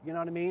fruit, you know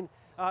what I mean?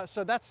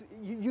 So that's,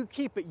 you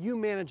keep it, you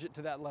manage it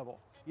to that level,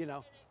 you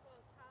know?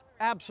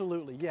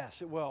 Absolutely,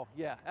 yes, it will,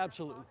 yeah,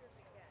 absolutely.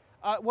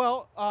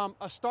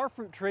 A star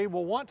fruit tree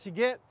will want to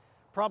get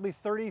probably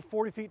 30,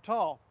 40 feet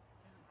tall.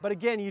 But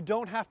again, you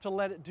don't have to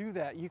let it do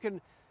that. You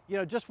can, you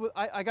know, just with,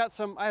 I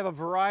have a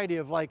variety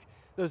of like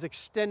those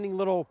extending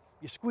little,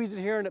 you squeeze it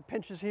here and it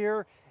pinches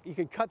here. You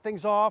can cut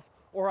things off,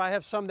 or I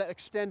have some that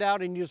extend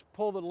out and you just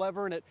pull the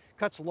lever and it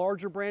cuts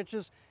larger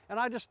branches. And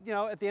I just, you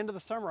know, at the end of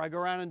the summer, I go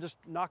around and just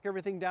knock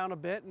everything down a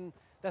bit, and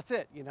that's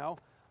it, you know,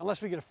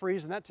 unless we get a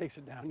freeze and that takes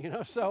it down, you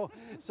know. So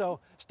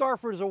star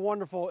fruit is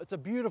it's a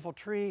beautiful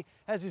tree,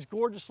 has these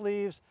gorgeous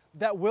leaves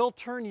that will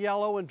turn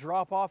yellow and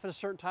drop off at a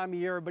certain time of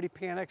year. Everybody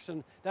panics,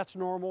 and that's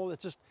normal. It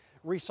just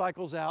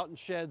recycles out and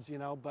sheds, you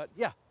know, but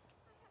yeah,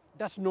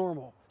 that's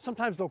normal.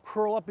 Sometimes they'll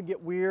curl up and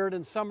get weird,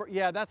 and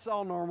yeah, that's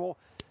all normal.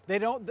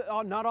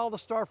 Not all the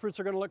star fruits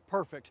are going to look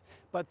perfect,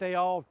 but they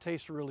all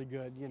taste really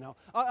good, you know.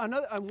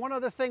 One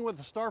other thing with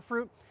the star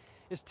fruit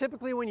is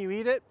typically when you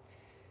eat it,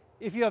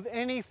 if you have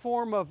any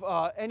form of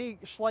any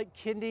slight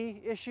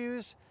kidney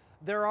issues,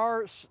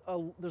 there's a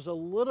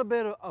little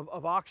bit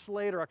of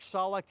oxalate or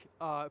oxalic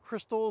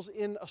crystals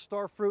in a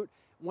star fruit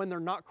when they're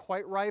not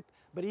quite ripe.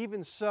 But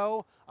even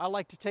so, I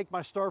like to take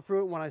my star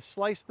fruit when I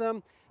slice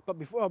them. But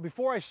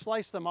before I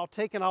slice them, I'll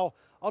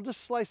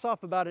just slice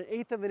off about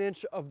 1/8 of an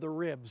inch of the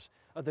ribs,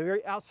 of the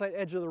very outside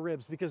edge of the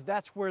ribs, because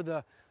that's where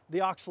the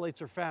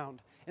oxalates are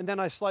found. And then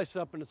I slice it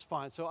up and it's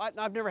fine. So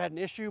I've never had an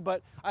issue,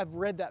 but I've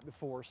read that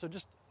before. So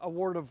just a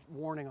word of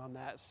warning on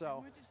that. So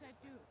What does that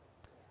do?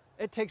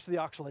 it takes the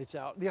oxalates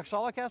out. The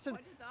oxalic acid?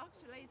 What do the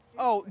oxalates do?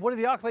 Oh, what are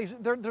the oxalates?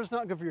 They're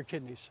not good for your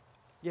kidneys.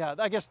 Yeah,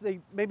 I guess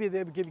maybe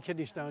they would give you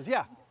kidney stones.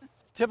 Yeah.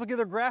 Typically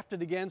they're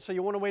grafted again, so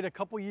you want to wait a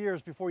couple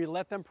years before you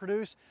let them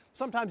produce.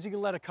 Sometimes you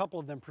can let a couple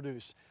of them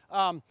produce.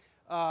 How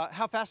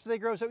fast do they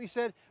grow? Is that what you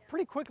said?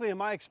 Pretty quickly in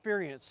my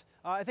experience.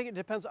 I think it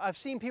depends. I've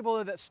seen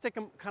people that stick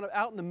them kind of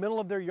out in the middle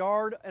of their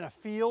yard in a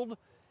field,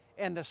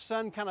 and the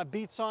sun kind of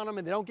beats on them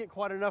and they don't get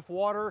quite enough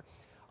water.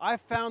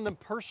 I've found them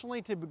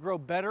personally to grow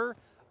better.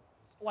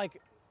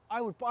 Like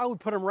I would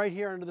put them right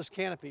here under this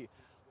canopy,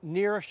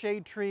 near a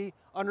shade tree,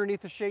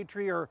 underneath a shade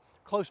tree, or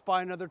close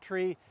by another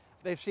tree.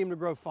 They seem to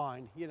grow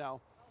fine, you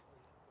know.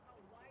 How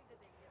wide do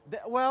they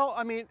get? Well,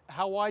 I mean,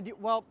 how wide?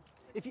 Well,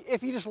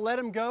 if you just let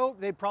them go,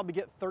 they'd probably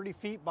get 30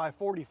 feet by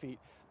 40 feet.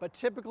 But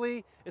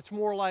typically, it's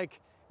more like,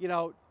 you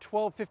know,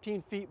 12,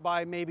 15 feet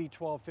by maybe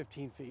 12,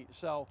 15 feet.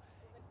 So,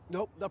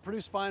 nope, they'll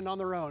produce fine on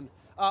their own.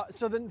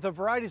 So then the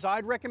varieties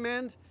I'd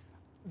recommend,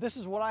 this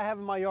is what I have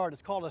in my yard.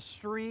 It's called a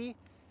Sri,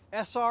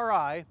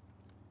 S-R-I,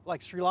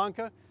 like Sri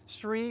Lanka,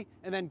 Sri,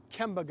 and then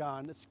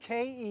Kembagan. It's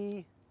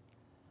Kembagan.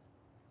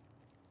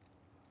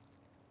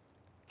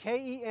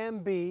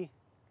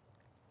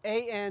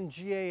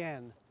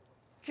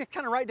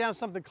 Kind of write down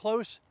something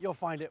close, you'll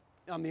find it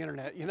on the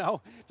internet, you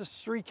know,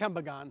 just Sri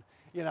Kembagan,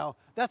 you know,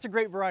 that's a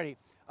great variety.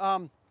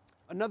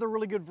 Another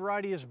really good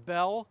variety is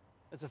Bell.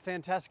 It's a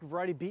fantastic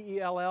variety.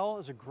 B-E-L-L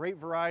is a great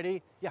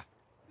variety. Yeah.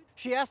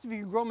 She asked if you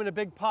can grow them in a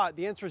big pot.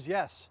 The answer is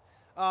yes.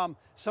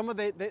 Some of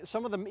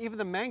them, even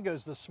the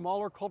mangoes, the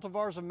smaller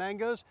cultivars of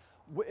mangoes,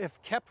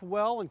 if kept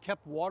well and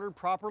kept watered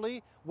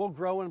properly, will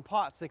grow in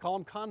pots. They call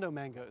them condo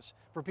mangoes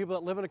for people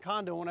that live in a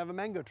condo and have a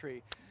mango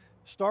tree.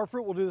 Star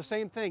fruit will do the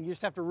same thing. You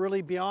just have to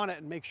really be on it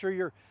and make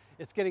sure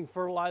it's getting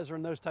fertilizer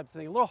and those types of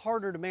things. A little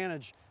harder to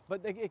manage,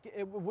 but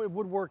it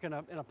would work in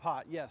a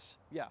pot, yes,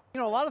 yeah.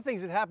 You know, a lot of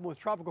things that happen with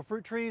tropical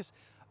fruit trees,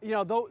 you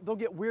know, they'll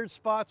get weird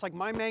spots, like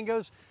my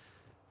mangoes.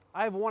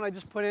 I have one I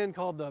just put in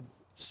called the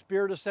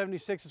Spirit of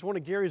 76. It's one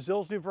of Gary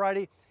Zill's new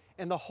variety,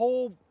 and the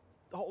whole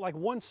like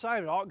one side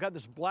of it all got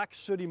this black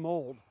sooty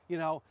mold, you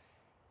know.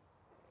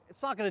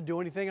 It's not gonna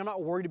do anything, I'm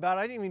not worried about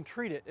it. I didn't even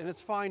treat it, and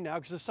it's fine now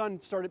because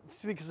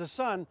the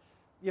sun,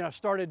 you know,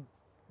 started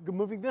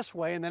moving this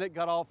way, and then it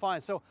got all fine.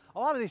 So a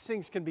lot of these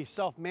things can be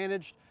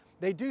self-managed.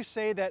 They do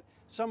say that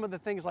some of the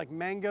things like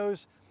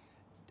mangoes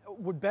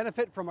would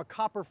benefit from a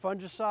copper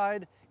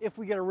fungicide if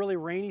we get a really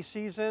rainy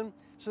season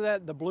so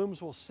that the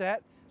blooms will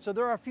set. So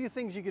there are a few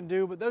things you can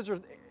do, but those are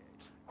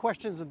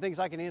questions and things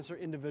I can answer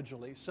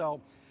individually.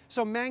 So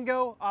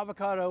mango,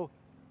 avocado,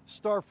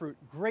 starfruit,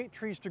 great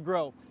trees to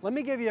grow. Let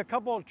me give you a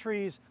couple of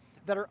trees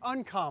that are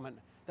uncommon,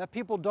 that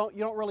you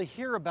don't really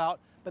hear about,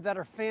 but that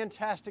are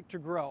fantastic to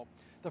grow.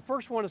 The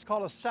first one is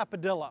called a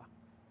sapodilla.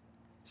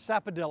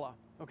 Sapodilla,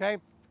 okay?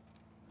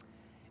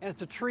 And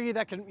it's a tree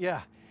that can,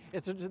 yeah,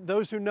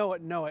 those who know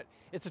it know it.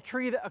 It's a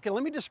tree that, okay,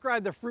 let me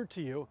describe the fruit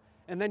to you,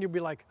 and then you'll be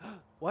like,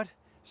 what?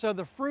 So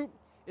the fruit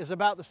is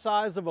about the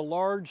size of a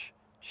large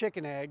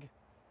chicken egg.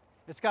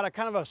 It's got a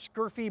kind of a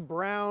scurfy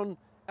brown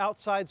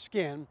outside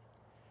skin,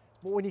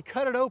 but when you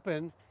cut it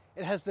open,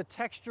 it has the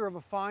texture of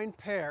a fine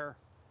pear,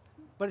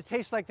 but it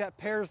tastes like that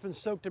pear has been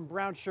soaked in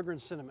brown sugar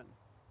and cinnamon.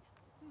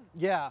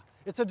 Yeah,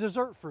 it's a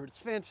dessert fruit. It's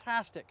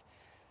fantastic.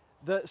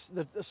 The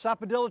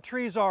sapodilla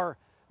trees are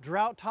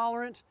drought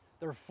tolerant,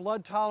 they're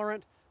flood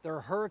tolerant, they're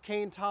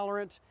hurricane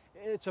tolerant.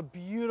 It's a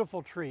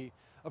beautiful tree.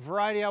 A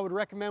variety I would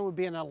recommend would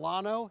be an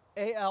Alano,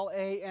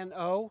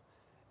 A-L-A-N-O.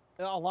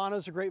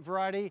 Alano's a great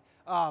variety.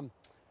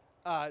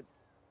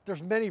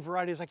 There's many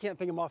varieties. I can't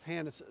think of them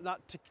offhand. It's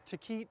not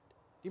Taquite.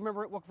 Do you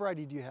remember what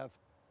variety do you have?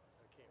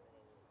 I can't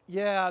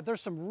remember. Yeah,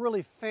 there's some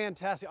really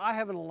fantastic. I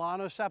have an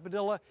Alano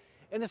sapodilla,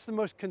 and it's the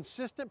most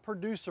consistent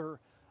producer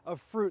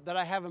of fruit that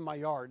I have in my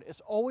yard.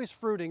 It's always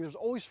fruiting. There's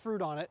always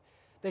fruit on it.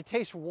 They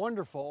taste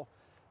wonderful.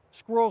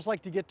 Squirrels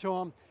like to get to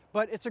them,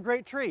 but it's a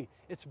great tree.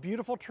 It's a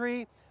beautiful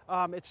tree.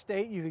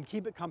 You can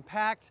keep it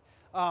compact,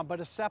 but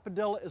a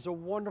sapodilla is a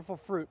wonderful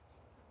fruit.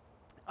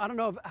 I don't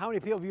know how many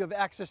people of you have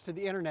access to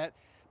the internet,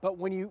 but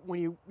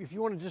if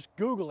you want to just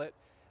Google it,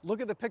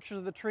 look at the pictures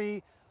of the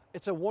tree.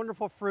 It's a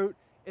wonderful fruit.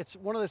 It's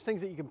one of those things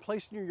that you can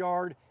place in your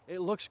yard.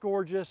 It looks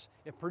gorgeous,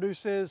 it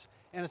produces,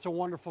 and it's a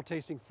wonderful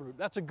tasting fruit.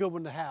 That's a good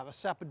one to have, a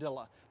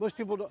sapodilla. Most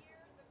people don't.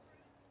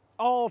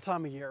 All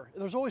time of year.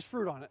 There's always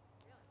fruit on it.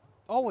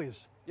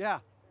 Always, yeah.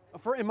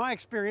 In my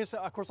experience,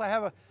 of course, I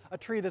have a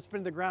tree that's been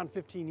in the ground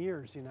 15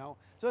 years, you know.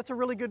 So that's a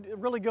really good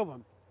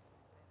one.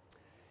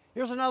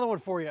 Here's another one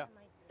for you.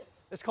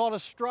 It's called a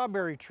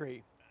strawberry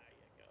tree.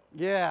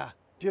 Yeah.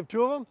 Do you have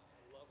two of them?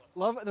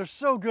 Love it. They're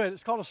so good.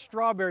 It's called a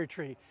strawberry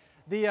tree.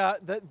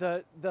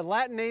 The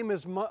Latin name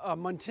is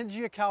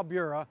Muntingia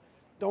calbura.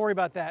 Don't worry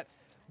about that.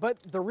 But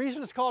the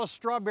reason it's called a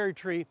strawberry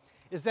tree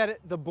is that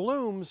the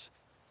blooms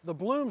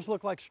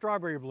look like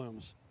strawberry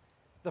blooms.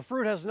 The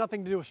fruit has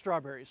nothing to do with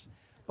strawberries.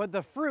 But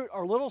the fruit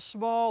are little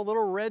small,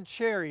 little red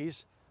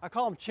cherries. I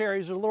call them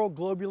cherries. They're little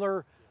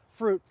globular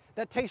fruit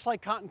that taste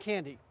like cotton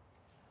candy.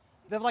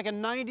 They have like a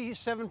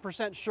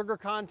 97% sugar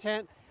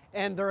content,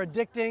 and they're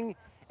addicting.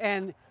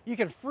 And you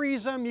can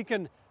freeze them.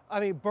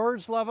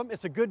 Birds love them.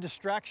 It's a good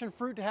distraction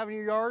fruit to have in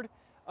your yard.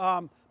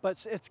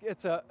 But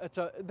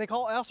I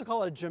also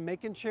call it a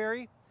Jamaican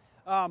cherry.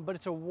 But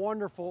it's a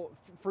wonderful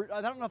fruit.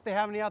 I don't know if they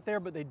have any out there,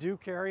 but they do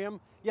carry them.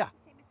 Yeah.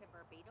 Same as a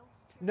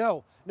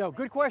Barbados? No,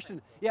 good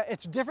question. Yeah,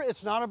 it's different.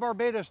 It's not a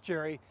Barbados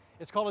cherry.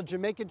 It's called a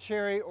Jamaican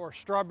cherry or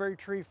strawberry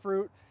tree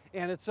fruit.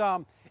 And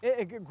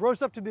it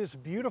grows up to be this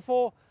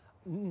beautiful,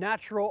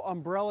 natural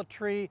umbrella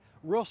tree,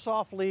 real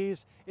soft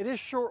leaves. It is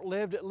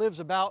short-lived. It lives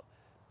about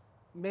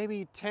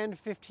maybe 10,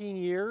 15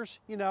 years,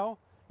 you know,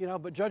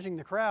 but judging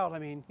the crowd, I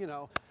mean, you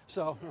know,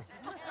 so.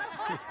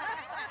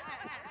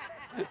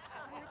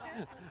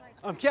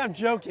 I'm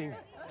joking.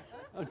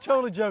 I'm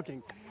totally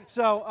joking.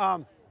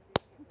 So,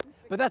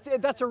 but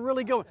that's a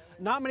really good one.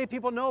 Not many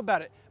people know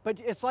about it, but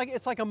it's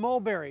like a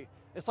mulberry.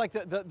 It's like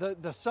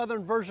the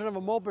southern version of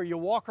a mulberry. You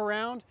walk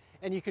around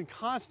and you can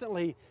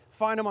constantly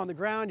find them on the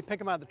ground. You pick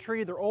them out of the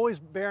tree. They're always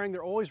bearing.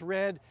 They're always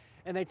red,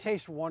 and they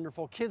taste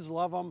wonderful. Kids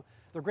love them.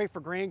 They're great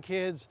for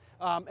grandkids.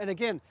 And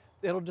again,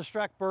 it'll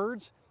distract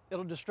birds.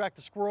 It'll distract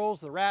the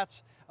squirrels, the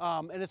rats,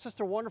 and it's just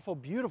a wonderful,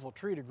 beautiful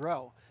tree to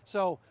grow.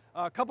 So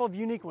a couple of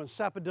unique ones.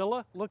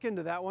 Sapodilla, look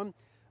into that one.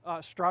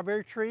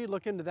 Strawberry tree,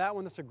 look into that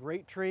one. That's a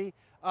great tree.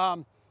 I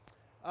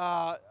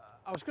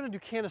was going to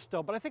do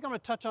Canisto, but I think I'm going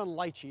to touch on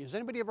lychee. Has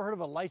anybody ever heard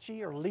of a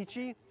lychee or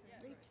lychee?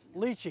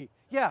 Lychee.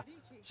 Yeah.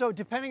 So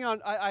depending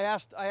on, I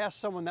asked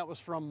someone that was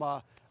from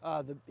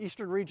the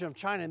eastern region of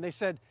China, and they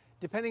said,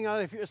 depending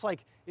on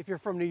if you're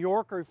from New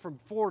York or from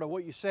Florida,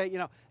 what you say, you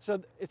know.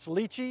 So it's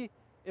lychee,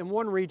 in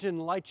one region,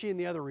 lychee in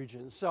the other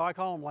region. So I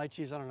call them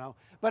lychees, I don't know.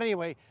 But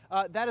anyway,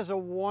 that is a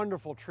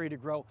wonderful tree to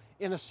grow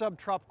in a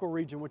subtropical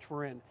region, which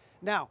we're in.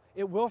 Now,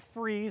 it will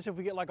freeze if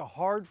we get like a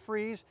hard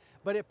freeze,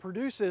 but it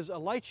produces, a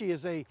lychee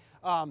is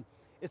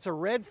it's a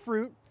red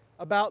fruit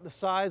about the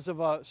size of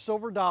a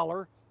silver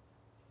dollar.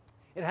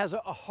 It has a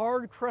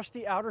hard,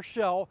 crusty outer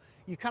shell.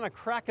 You kind of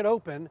crack it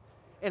open,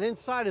 and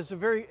inside is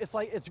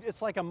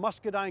it's like a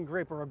muscadine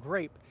grape or a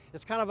grape.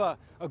 It's kind of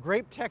a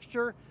grape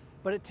texture,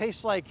 but it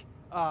tastes like,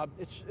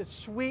 it's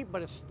sweet,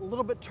 but it's a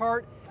little bit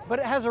tart, but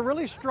it has a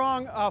really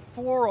strong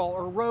floral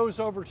or rose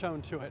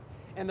overtone to it.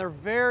 And they're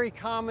very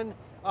common,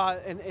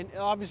 and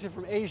obviously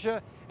from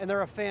Asia, and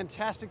they're a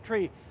fantastic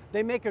tree.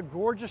 They make a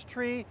gorgeous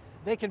tree.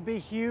 They can be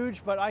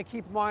huge, but I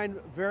keep mine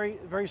very,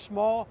 very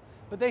small,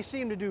 but they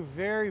seem to do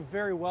very,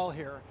 very well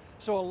here.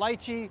 So a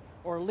lychee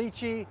or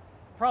lychee,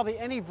 probably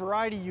any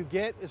variety you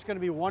get is going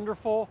to be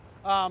wonderful.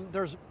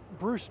 There's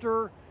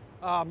Brewster,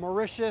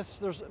 Mauritius,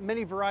 there's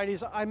many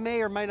varieties. I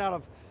may or may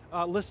not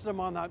have listed them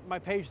on my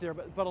page there,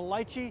 but a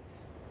lychee,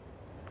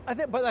 I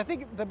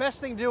think the best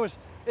thing to do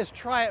is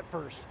try it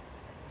first.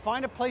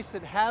 Find a place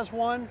that has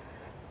one.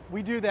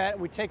 We do that,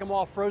 and we take them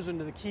all frozen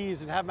to the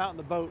Keys and have them out in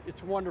the boat.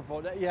 It's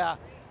wonderful. Yeah,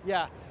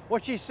 yeah.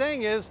 What she's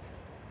saying is,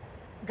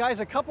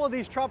 guys, a couple of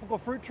these tropical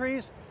fruit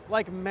trees,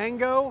 like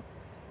mango,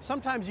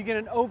 sometimes you get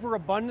an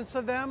overabundance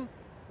of them,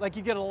 like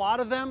you get a lot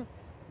of them.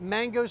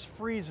 Mangoes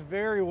freeze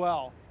very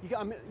well.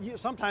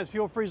 Sometimes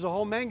people freeze a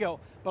whole mango,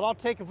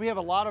 but if we have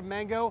a lot of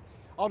mango,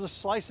 I'll just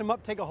slice them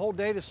up, take a whole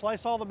day to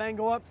slice all the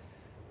mango up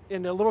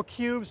into little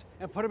cubes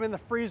and put them in the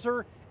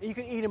freezer. And you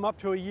can eat them up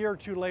to a year or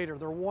two later.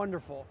 They're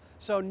wonderful.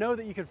 So know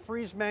that you can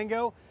freeze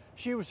mango.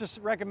 She was just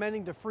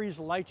recommending to freeze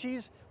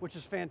lychees, which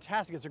is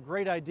fantastic. It's a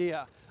great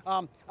idea.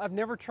 I've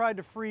never tried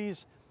to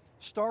freeze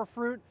star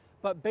fruit,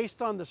 but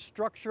based on the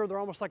structure, they're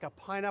almost like a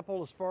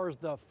pineapple as far as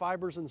the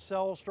fibers and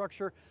cell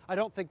structure. I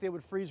don't think they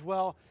would freeze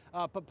well,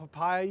 but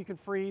papaya you can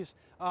freeze.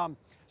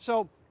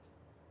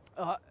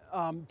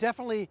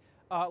 Definitely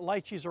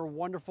lychees are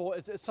wonderful.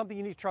 It's something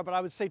you need to try, but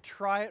I would say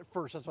try it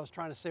first. That's what I was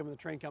trying to say when the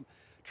train comes.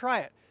 Try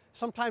it.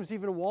 Sometimes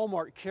even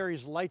Walmart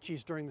carries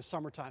lychees during the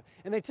summertime,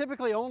 and they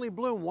typically only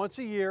bloom once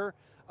a year,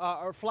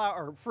 or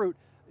fruit.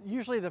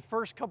 Usually the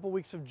first couple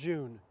weeks of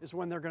June is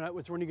when you're gonna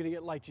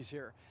get lychees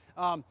here.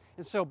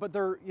 But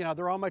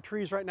they're on my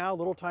trees right now,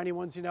 little tiny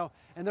ones,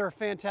 and they're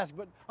fantastic.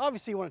 But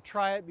obviously you want to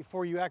try it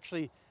before you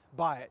actually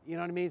buy it. You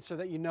know what I mean? So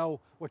that you know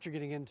what you're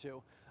getting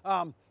into.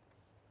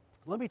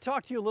 Let me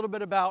talk to you a little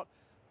bit about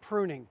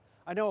pruning.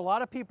 I know a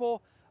lot of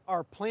people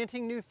are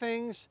planting new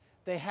things.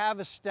 They have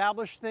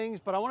established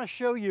things, but I want to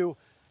show you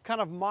kind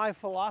of my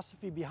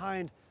philosophy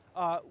behind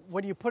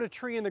when you put a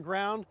tree in the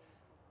ground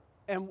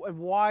and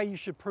why you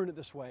should prune it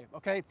this way,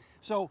 okay?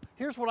 So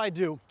here's what I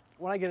do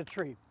when I get a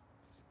tree.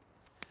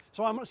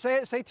 So I'm going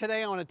to say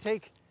today I want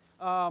to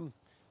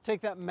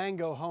take that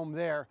mango home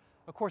there.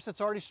 Of course, it's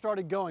already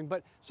started going,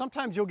 but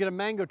sometimes you'll get a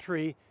mango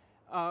tree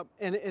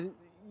and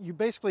you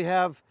basically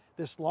have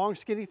this long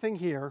skinny thing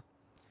here,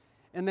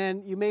 and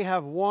then you may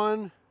have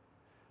one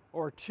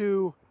or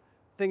two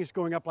things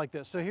going up like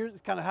this. So here's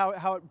kind of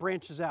how it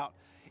branches out.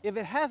 If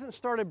it hasn't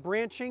started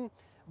branching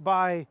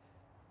by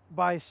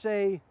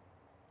say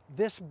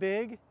this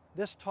big,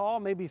 this tall,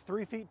 maybe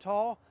 3 feet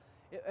tall,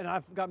 and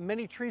I've got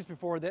many trees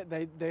before that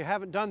they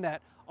haven't done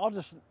that, I'll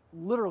just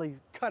literally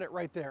cut it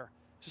right there.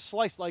 Just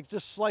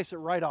slice it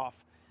right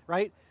off,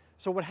 right?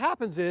 So what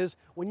happens is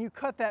when you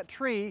cut that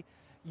tree,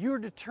 you're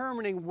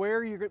determining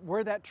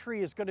where that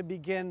tree is going to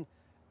begin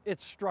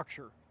its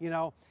structure,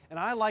 And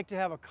I like to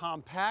have a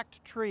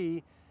compact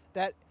tree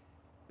that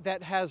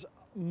has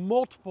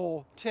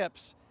multiple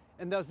tips,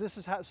 and this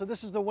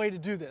is the way to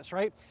do this,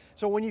 right?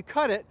 So when you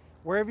cut it,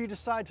 wherever you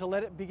decide to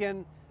let it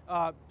begin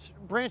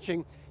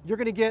branching, you're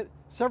going to get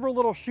several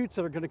little shoots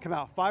that are going to come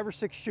out, 5 or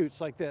 6 shoots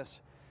like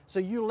this. So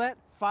you let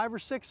 5 or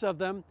 6 of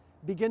them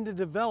begin to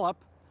develop,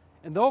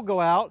 and they'll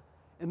go out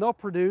and they'll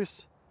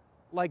produce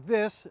like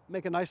this,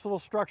 make a nice little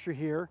structure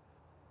here,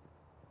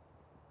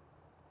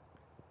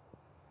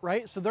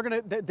 right? So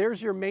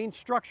there's your main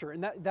structure,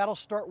 and that'll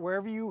start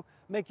wherever you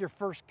make your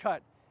first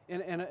cut.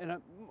 In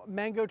a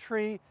mango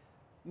tree,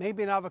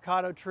 maybe an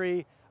avocado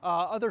tree.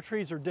 Other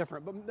trees are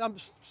different, but I'm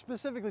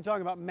specifically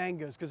talking about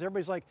mangoes because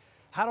everybody's like,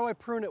 how do I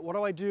prune it? What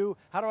do I do?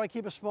 How do I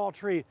keep a small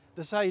tree?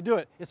 This is how you do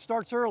it. It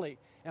starts early.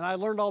 And I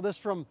learned all this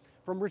from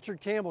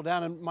Richard Campbell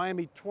down in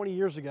Miami 20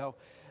 years ago.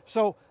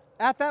 So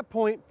at that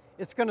point,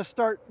 it's going to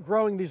start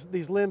growing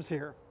these limbs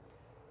here,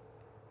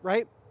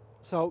 right?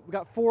 So we've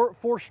got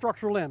four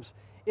structural limbs.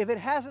 If it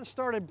hasn't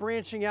started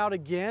branching out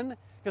again,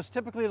 because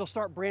typically it'll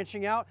start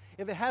branching out,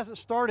 if it hasn't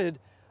started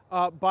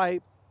by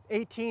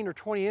 18 or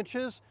 20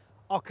 inches,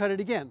 I'll cut it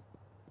again.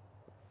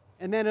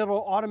 And then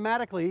it'll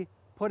automatically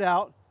put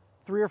out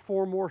 3 or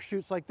 4 more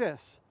shoots like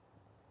this,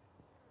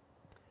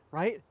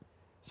 right?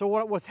 So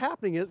what's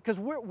happening is, because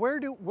where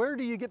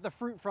do you get the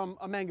fruit from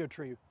a mango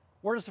tree?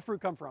 Where does the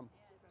fruit come from?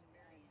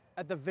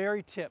 At the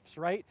very tips,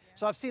 right?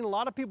 So I've seen a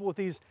lot of people with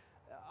these,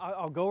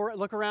 I'll go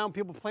look around,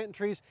 people planting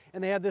trees,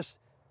 and they have this,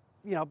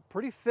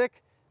 pretty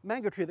thick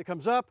mango tree that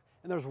comes up,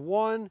 and there's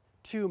 1,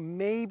 2,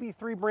 maybe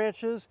 3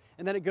 branches,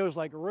 and then it goes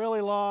like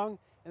really long,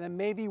 and then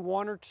maybe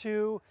 1 or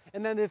 2,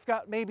 and then they've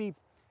got maybe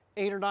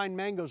 8 or 9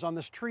 mangoes on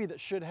this tree that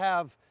should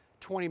have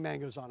 20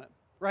 mangoes on it,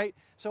 right?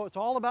 So it's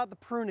all about the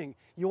pruning.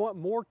 You want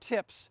more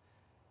tips,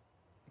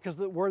 because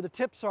where the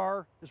tips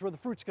are is where the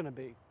fruit's gonna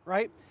be,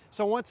 right?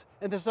 So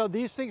so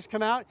these things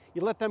come out,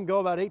 you let them go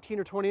about 18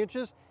 or 20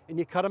 inches, and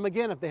you cut them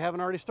again if they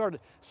haven't already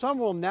started. Some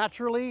will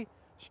naturally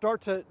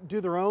start to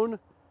do their own,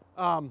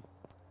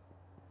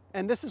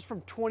 and this is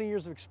from 20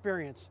 years of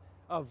experience.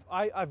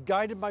 I've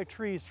guided my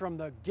trees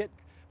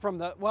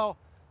well,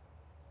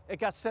 it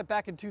got set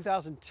back in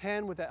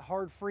 2010 with that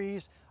hard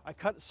freeze. I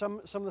cut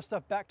some of the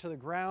stuff back to the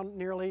ground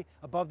nearly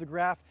above the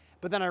graft,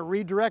 but then I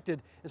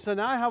redirected. And so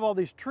now I have all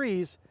these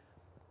trees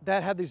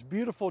that have these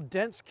beautiful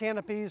dense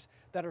canopies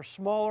that are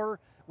smaller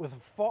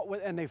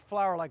and they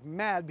flower like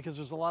mad because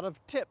there's a lot of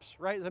tips,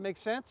 right? Does that make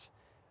sense?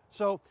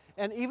 So,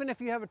 and even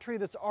if you have a tree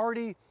that's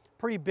already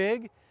pretty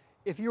big,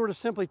 if you were to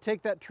simply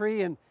take that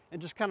tree and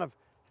just kind of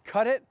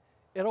cut it,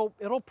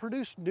 it'll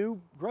produce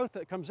new growth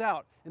that comes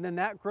out. And then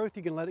that growth,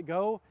 you can let it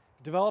go,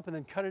 develop, and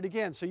then cut it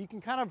again. So you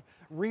can kind of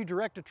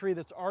redirect a tree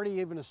that's already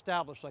even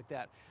established like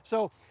that.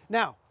 So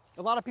now,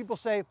 a lot of people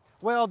say,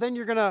 well, then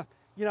you're gonna,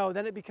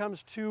 then it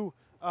becomes too,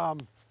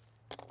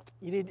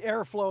 you need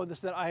airflow and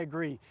this, that. I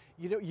agree.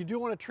 You do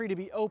want a tree to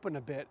be open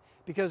a bit,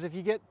 because if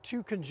you get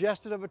too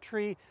congested of a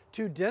tree,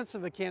 too dense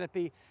of a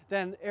canopy,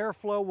 then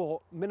airflow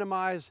will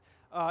minimize,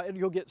 and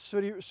you'll get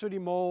sooty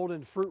mold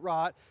and fruit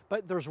rot.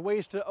 But there's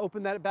ways to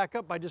open that back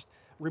up by just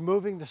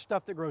removing the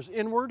stuff that grows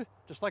inward,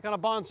 just like on a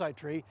bonsai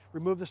tree.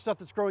 Remove the stuff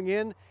that's growing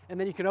in, and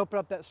then you can open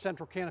up that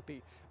central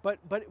canopy. But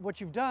what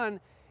you've done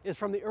is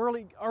from the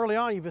early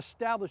on, you've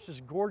established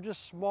this gorgeous,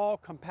 small,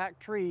 compact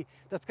tree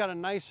that's got a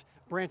nice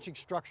branching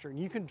structure, and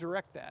you can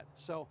direct that.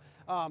 So,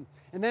 and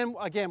then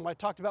again, what I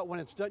talked about when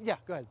it's done, yeah,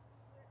 go ahead.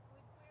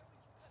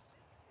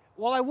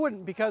 Well, I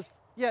wouldn't, because,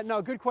 yeah,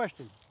 no, good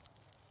question.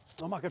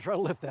 I'm not gonna try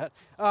to lift that.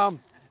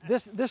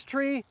 This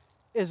tree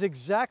is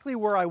exactly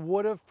where I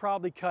would have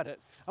probably cut it.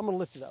 I'm gonna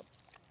lift it up.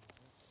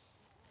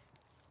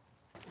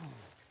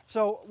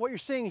 So what you're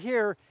seeing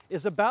here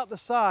is about the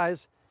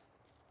size,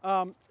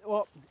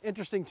 well,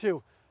 interesting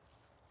too.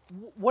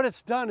 What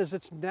it's done is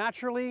it's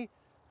naturally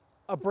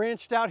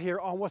branched out here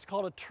on what's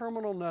called a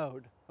terminal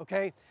node,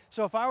 okay?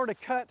 So if I were to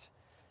cut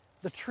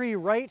the tree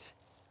right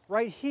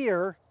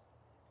here,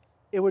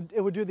 it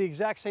would do the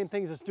exact same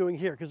things it's doing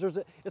here, because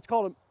it's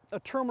called a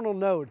terminal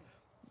node.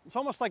 It's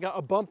almost like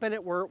a bump in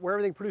it where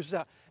everything produces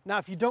out. Now,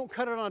 if you don't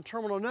cut it on a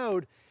terminal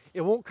node,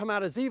 it won't come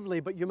out as evenly,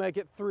 but you may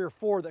get 3 or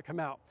 4 that come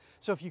out.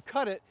 So if you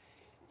cut it,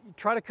 you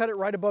try to cut it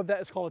right above that.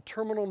 It's called a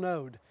terminal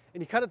node.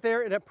 And you cut it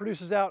there, and it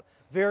produces out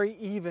very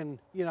even,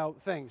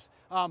 things.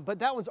 But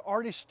that one's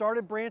already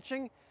started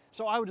branching,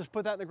 so I would just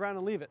put that in the ground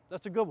and leave it.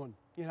 That's a good one,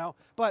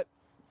 But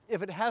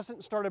if it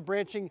hasn't started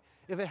branching,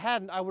 if it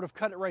hadn't, I would have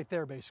cut it right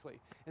there, basically.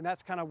 And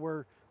that's kind of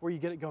where you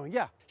get it going.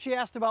 Yeah, she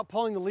asked about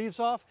pulling the leaves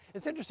off.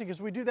 It's interesting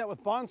because we do that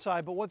with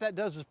bonsai, but what that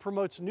does is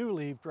promotes new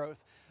leaf growth.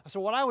 So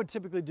what I would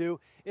typically do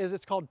is,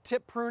 it's called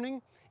tip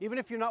pruning. Even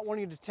if you're not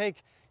wanting to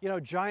take,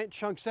 giant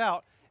chunks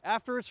out,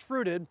 after it's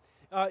fruited,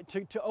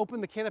 to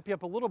open the canopy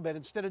up a little bit,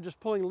 instead of just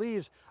pulling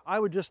leaves, I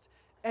would just,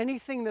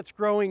 anything that's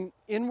growing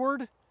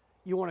inward,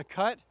 you want to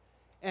cut.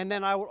 And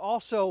then I would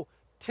also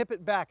tip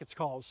it back, it's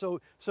called. So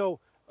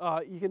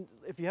you can,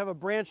 if you have a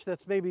branch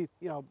that's maybe,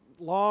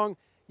 long,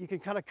 you can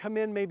kind of come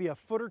in maybe a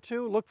foot or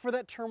 2, look for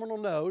that terminal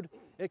node.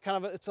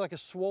 It's like a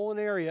swollen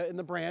area in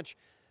the branch.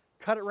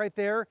 Cut it right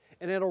there,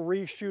 and it'll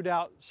reshoot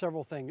out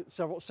several,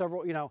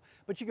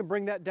 but you can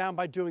bring that down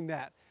by doing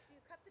that. Do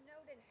you cut the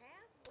node in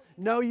half?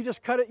 No, you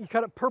just cut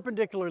it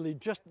perpendicularly,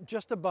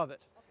 just above it.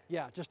 Okay.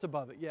 Yeah, just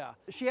above it, yeah.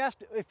 She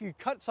asked if you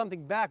cut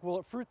something back, will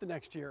it fruit the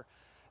next year?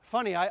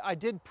 Funny, I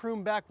did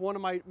prune back one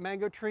of my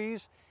mango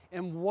trees,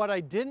 and what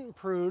I didn't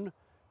prune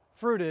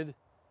fruited,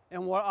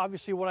 and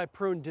obviously what I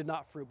pruned did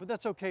not fruit, but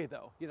that's okay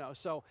though,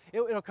 so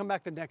it'll come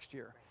back the next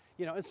year.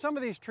 And some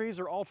of these trees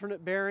are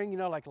alternate bearing,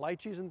 like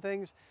lychees and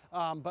things.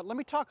 But let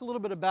me talk a little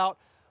bit about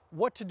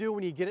what to do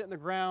when you get it in the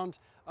ground.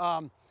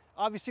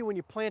 Obviously, when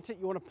you plant it,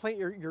 you want to plant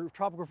your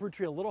tropical fruit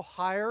tree a little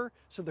higher.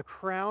 So the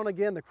crown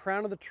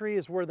of the tree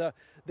is where the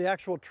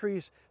actual tree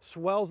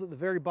swells at the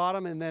very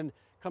bottom and then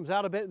comes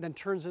out a bit and then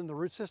turns into the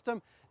root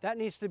system. That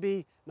needs to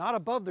be not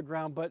above the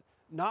ground, but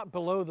not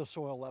below the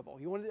soil level.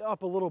 You want it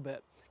up a little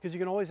bit, because you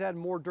can always add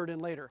more dirt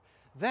in later.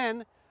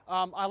 Then,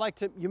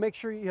 you make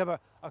sure you have a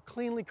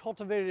cleanly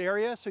cultivated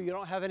area, so you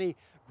don't have any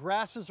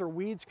grasses or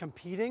weeds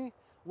competing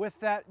with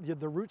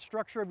the root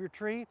structure of your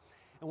tree.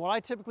 And what I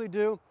typically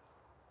do,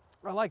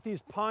 I like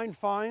these pine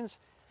fines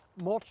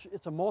mulch.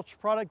 It's a mulch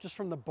product just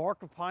from the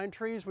bark of pine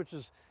trees, which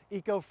is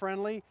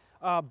eco-friendly.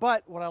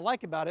 But what I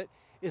like about it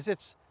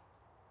is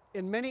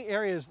in many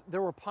areas,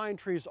 there were pine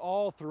trees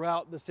all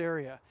throughout this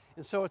area.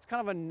 And so it's kind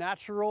of a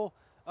natural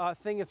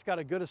thing. It's got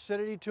a good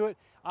acidity to it.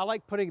 I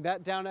like putting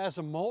that down as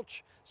a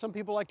mulch. Some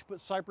people like to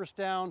put cypress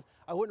down.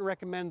 I wouldn't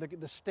recommend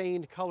the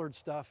stained colored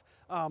stuff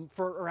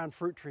for around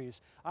fruit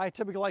trees. I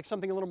typically like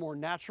something a little more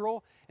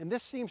natural, and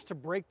this seems to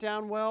break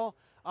down well.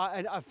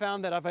 And I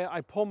found that if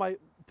I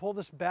pull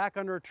this back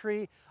under a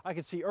tree, I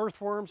can see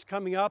earthworms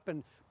coming up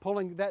and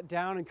pulling that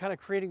down and kind of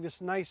creating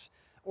this nice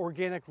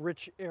organic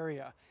rich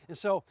area. And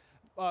so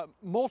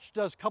mulch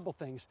does a couple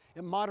things.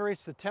 It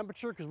moderates the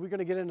temperature because we're going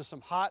to get into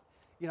some hot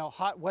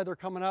weather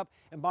coming up,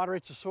 and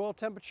moderates the soil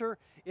temperature.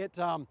 It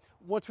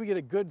once we get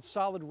a good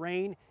solid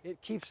rain,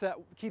 it keeps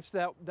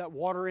that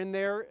water in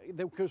there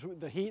because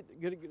the heat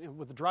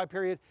with the dry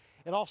period.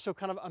 It also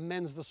kind of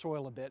amends the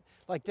soil a bit.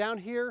 Like down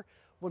here,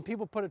 when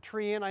people put a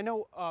tree in, I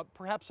know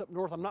perhaps up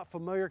north, I'm not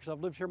familiar because I've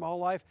lived here my whole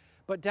life,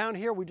 but down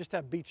here we just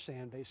have beach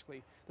sand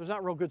basically. There's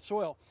not real good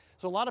soil.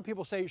 So a lot of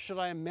people say, should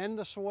I amend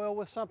the soil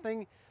with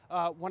something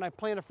when I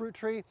plant a fruit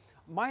tree?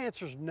 My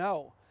answer is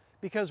no,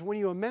 because when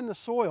you amend the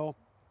soil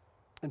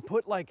and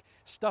put like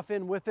stuff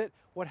in with it,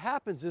 what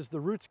happens is the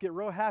roots get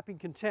real happy and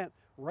content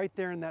right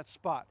there in that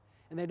spot.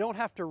 And they don't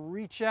have to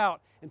reach out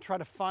and try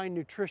to find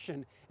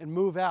nutrition and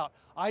move out.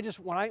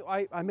 When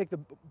I make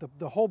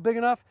the hole big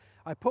enough,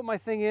 I put my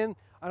thing in,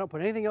 I don't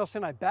put anything else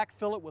in, I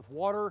backfill it with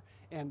water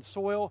and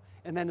soil,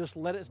 and then just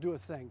let it do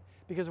its thing.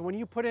 Because when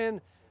you put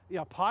in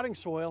potting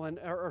soil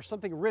or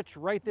something rich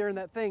right there in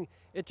that thing,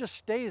 it just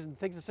stays and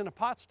thinks it's in a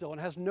pot still and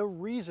has no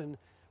reason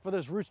for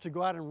those roots to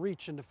go out and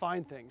reach and to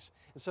find things.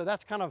 And so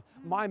that's kind of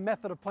my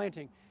method of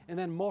planting. And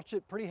then mulch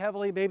it pretty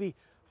heavily, maybe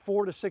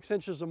 4 to 6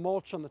 inches of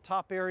mulch on the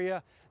top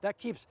area. That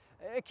keeps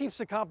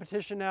the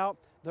competition out.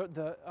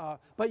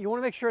 But you want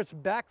to make sure it's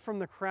back from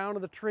the crown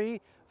of the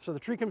tree. So the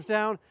tree comes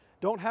down,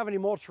 don't have any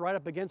mulch right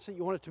up against it.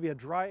 You want it to be a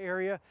dry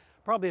area,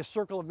 probably a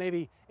circle of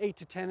maybe 8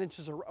 to 10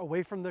 inches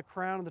away from the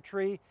crown of the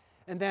tree,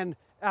 and then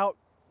out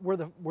where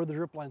the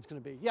drip line is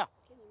going to be. Yeah?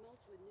 Can you mulch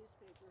with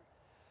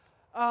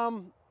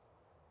newspaper?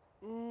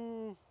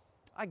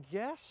 I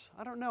guess.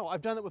 I don't know.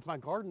 I've done it with my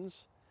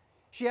gardens.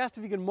 She asked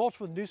if you can mulch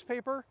with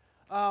newspaper.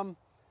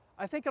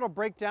 I think it'll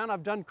break down.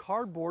 I've done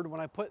cardboard when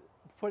I put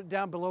it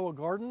down below a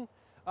garden.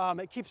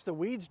 It keeps the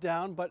weeds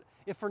down, but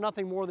if for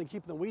nothing more than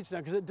keeping the weeds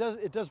down, because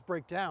it does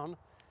break down.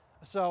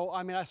 So,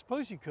 I mean, I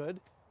suppose you could.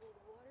 Will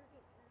the water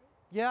get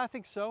through? Yeah, I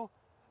think so.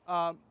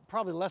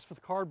 Probably less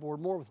with cardboard,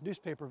 more with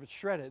newspaper if it's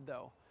shredded,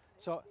 though.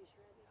 So,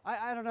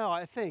 I don't know.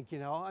 I think,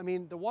 I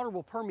mean, the water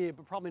will permeate,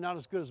 but probably not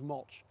as good as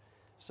mulch.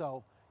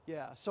 So,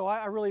 yeah. So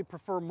I really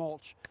prefer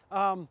mulch. Yeah.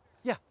 I may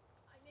have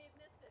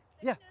missed it.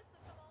 Yeah. Thickness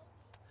of the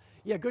mulch?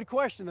 Yeah, good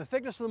question. The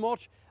thickness of the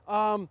mulch,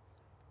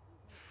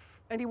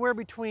 anywhere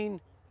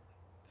between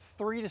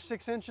 3 to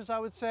 6 inches, I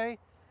would say.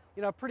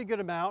 A pretty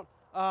good amount.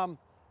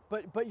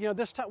 But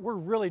this time we're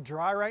really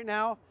dry right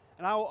now.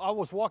 And I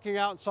was walking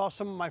out and saw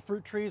some of my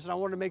fruit trees, and I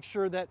wanted to make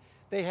sure that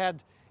they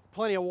had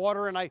plenty of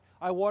water. And I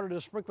watered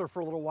a sprinkler for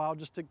a little while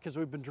just because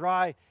we've been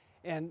dry,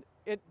 and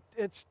it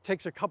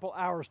takes a couple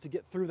hours to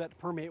get through that to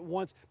permeate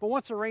once. But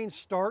once the rains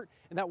start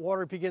and that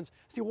water begins,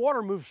 see,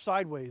 water moves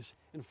sideways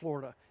in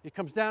Florida. It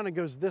comes down and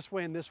goes this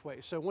way and this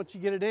way. So once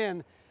you get it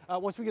in,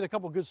 once we get a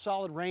couple good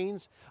solid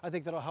rains, I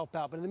think that'll help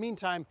out. But in the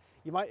meantime,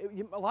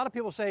 a lot of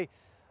people say,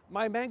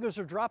 my mangoes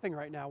are dropping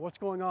right now. What's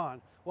going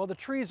on? Well, the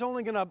tree is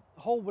only going to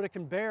hold what it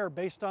can bear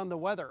based on the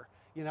weather,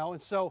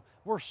 and so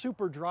we're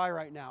super dry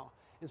right now.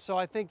 And so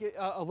I think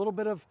a little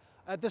bit of,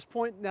 at this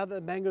point, now that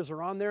the mangoes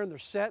are on there and they're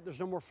set, there's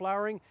no more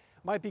flowering,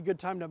 might be a good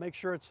time to make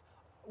sure it's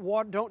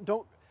water.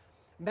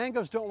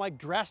 Mangoes don't like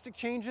drastic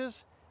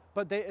changes,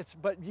 but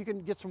you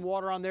can get some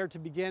water on there to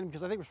begin,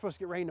 because I think we're supposed to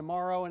get rain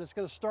tomorrow and it's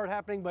going to start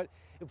happening. But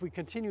if we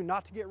continue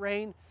not to get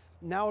rain,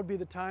 now would be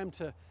the time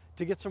to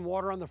get some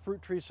water on the fruit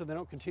trees so they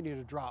don't continue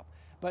to drop.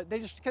 But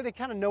they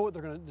kind of know what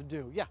they're going to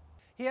do. Yeah.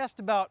 He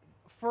asked about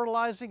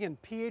fertilizing and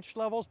pH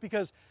levels,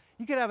 because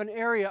you could have an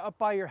area up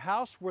by your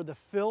house where the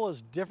fill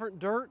is different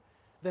dirt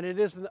than it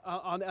is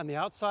on the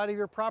outside of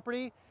your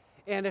property.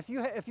 And if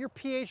your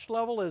pH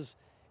level is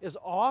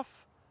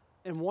off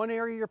in one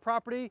area of your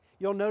property,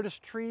 you'll notice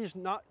trees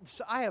not.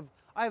 So I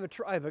have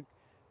a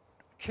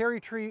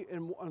cherry tree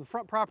on the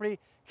front property,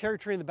 cherry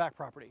tree in the back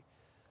property.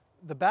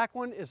 The back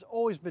one has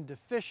always been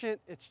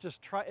deficient.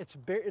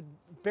 It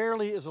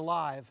barely is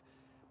alive,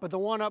 but the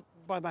one up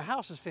by my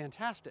house is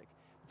fantastic.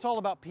 It's all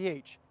about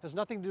pH. It has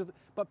nothing to do with,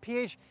 but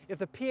pH. If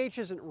the pH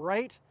isn't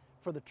right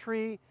for the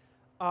tree,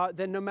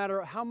 then no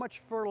matter how much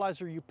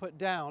fertilizer you put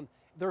down,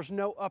 there's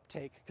no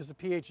uptake because the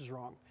pH is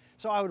wrong.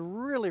 So I would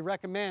really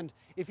recommend,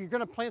 if you're going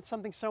to plant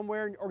something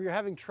somewhere or you're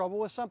having trouble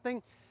with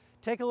something,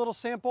 take a little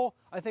sample.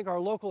 I think our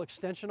local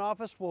extension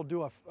office will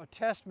do a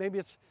test. Maybe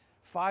it's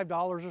 $5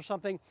 or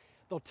something.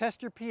 They'll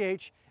test your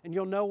pH, and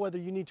you'll know whether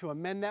you need to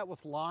amend that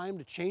with lime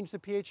to change the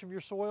pH of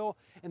your soil.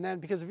 And then,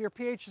 because if your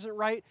pH isn't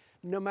right,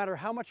 no matter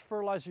how much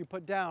fertilizer you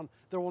put down,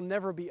 there will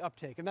never be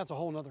uptake. And that's a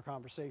whole nother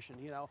conversation,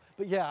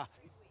 But yeah,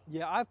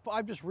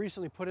 I've just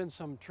recently put in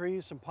some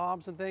trees, some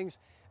palms and things,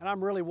 and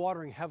I'm really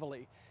watering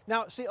heavily.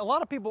 Now, see, a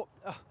lot of people,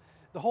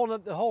 the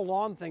whole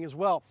lawn thing as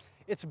well,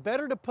 it's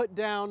better to put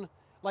down,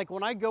 like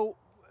when I go,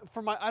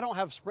 I don't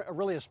have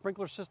really a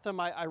sprinkler system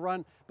I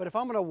run, but if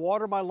I'm going to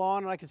water my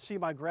lawn and I can see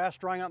my grass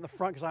drying out in the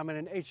front because I'm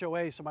in an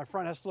HOA, so my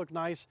front has to look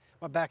nice,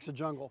 my back's a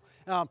jungle.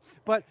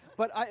 But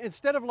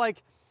instead of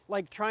like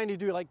trying to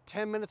do like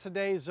 10 minutes a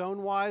day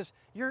zone-wise,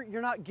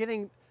 you're not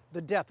getting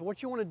the depth.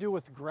 What you want to do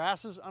with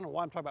grasses, I don't know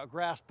why I'm talking about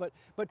grass, but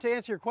to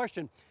answer your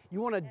question,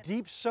 you want a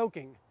deep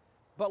soaking,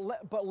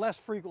 but less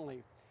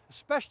frequently,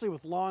 especially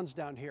with lawns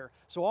down here.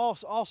 So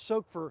I'll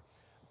soak for,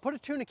 put a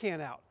tuna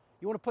can out.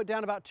 You want to put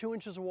down about 2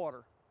 inches of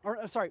water. Or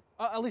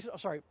at least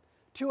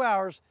 2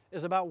 hours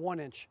is about 1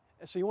 inch.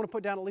 So you want to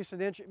put down at least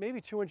an inch,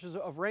 maybe 2 inches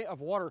of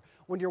water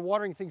when you're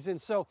watering things in.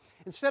 So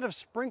instead of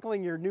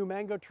sprinkling your new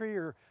mango tree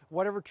or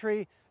whatever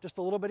tree just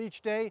a little bit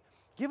each day,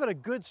 give it a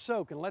good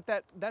soak and let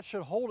that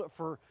should hold it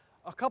for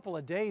a couple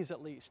of days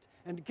at least.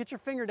 And get your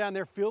finger down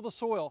there, feel the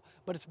soil.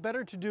 But it's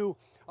better to do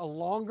a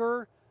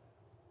longer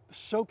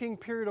soaking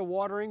period of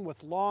watering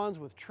with lawns,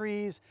 with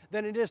trees,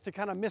 than it is to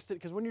kind of miss it.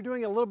 Because when you're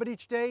doing it a little bit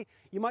each day,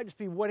 you might just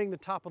be wetting the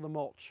top of the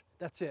mulch.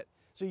 That's it.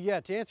 So yeah,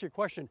 to answer your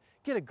question,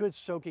 get a good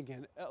soaking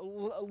in,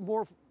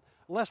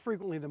 less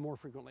frequently than more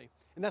frequently.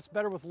 And that's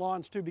better with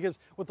lawns too, because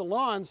with the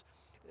lawns,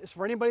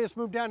 for anybody that's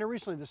moved down here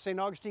recently, the St.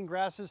 Augustine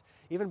grasses,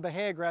 even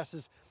Bahia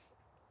grasses,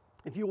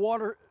 if you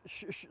water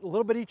a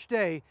little bit each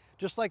day,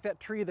 just like that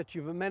tree that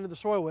you've amended the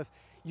soil with,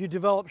 you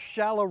develop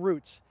shallow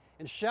roots.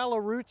 And shallow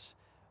roots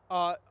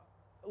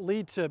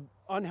lead to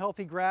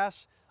unhealthy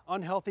grass,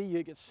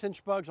 you get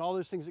cinch bugs, all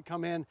those things that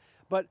come in.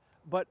 But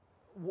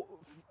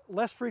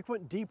less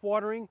frequent deep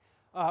watering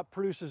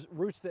produces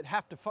roots that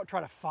have to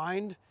try to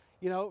find,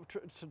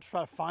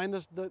 try to find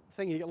the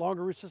thing. You get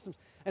longer root systems.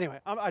 Anyway,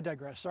 I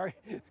digress, sorry.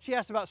 She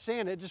asked about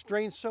sand. It just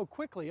drains so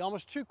quickly,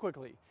 almost too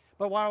quickly.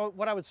 But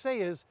what I would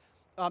say is,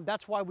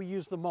 that's why we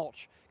use the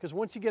mulch, because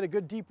once you get a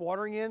good deep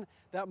watering in,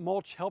 that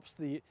mulch helps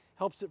it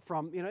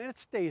from, and it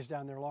stays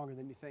down there longer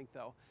than you think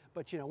though.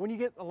 But when you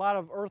get a lot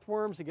of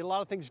earthworms, you get a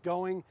lot of things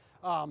going,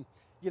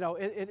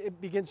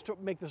 it begins to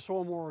make the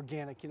soil more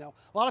organic. A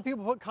lot of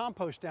people put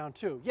compost down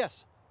too.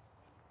 Yes.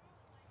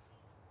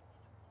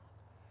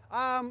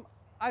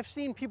 I've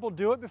seen people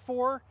do it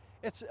before.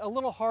 It's a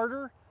little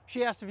harder.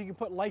 She asked if you can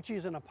put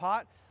lychees in a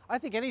pot. I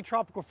think any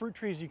tropical fruit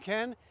trees you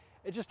can.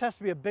 It just has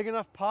to be a big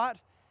enough pot,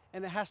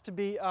 and it has to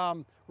be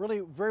really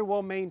very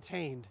well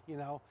maintained,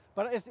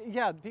 But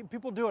yeah,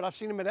 people do it. I've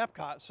seen them at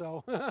Epcot,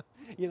 so,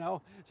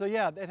 So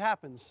yeah, it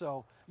happens.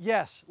 So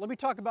yes, let me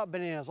talk about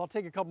bananas. I'll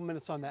take a couple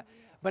minutes on that.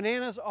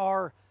 Bananas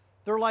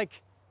they're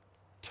like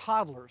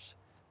toddlers.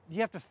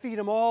 You have to feed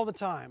them all the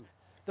time.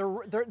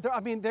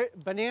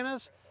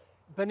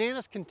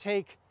 Bananas can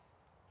take,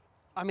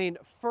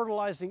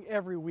 fertilizing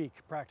every week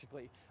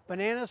practically.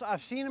 Bananas,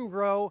 I've seen them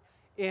grow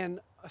in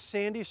a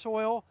sandy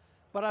soil,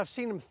 but I've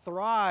seen them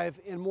thrive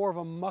in more of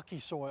a mucky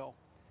soil.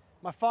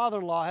 My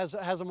father-in-law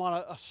has them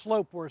on a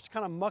slope where it's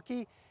kind of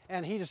mucky,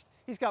 and he's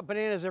got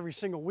bananas every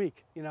single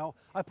week.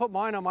 I put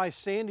mine on my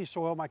sandy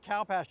soil, my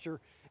cow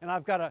pasture, and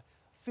I've got to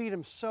feed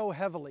them so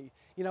heavily.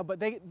 But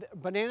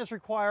bananas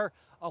require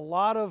a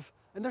lot of,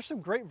 and there's some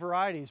great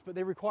varieties, but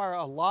they require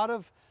a lot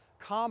of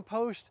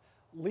compost,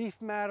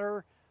 leaf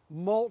matter,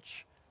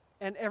 mulch,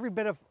 and every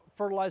bit of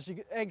fertilizer,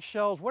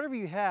 eggshells, whatever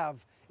you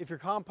have. If you're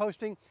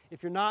composting,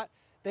 if you're not,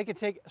 they can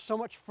take so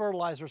much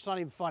fertilizer, it's not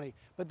even funny.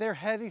 But they're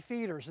heavy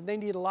feeders and they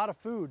need a lot of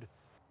food.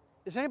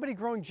 Is anybody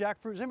growing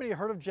jackfruit? Has anybody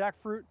heard of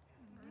jackfruit?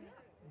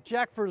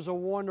 Jackfruit is a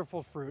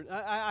wonderful fruit.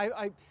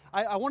 I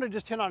want to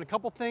just hit on a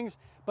couple things,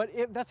 but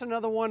that's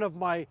another one of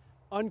my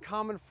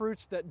uncommon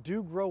fruits that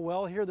do grow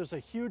well here. There's a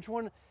huge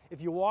one.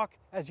 As you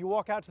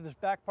walk out to this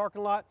back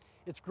parking lot,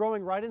 it's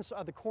growing right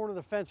inside the corner of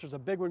the fence. There's a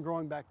big one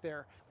growing back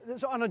there.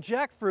 So on a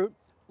jackfruit,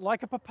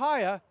 like a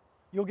papaya,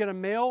 you'll get a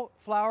male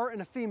flower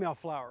and a female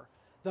flower.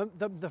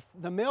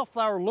 The male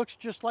flower looks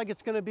just like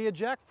it's going to be a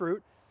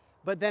jackfruit,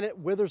 but then it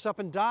withers up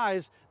and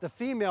dies. The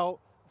female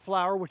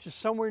flower, which is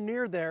somewhere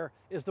near there,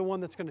 is the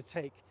one that's going to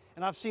take.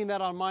 And I've seen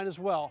that on mine as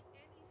well.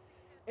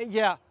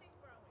 Yeah,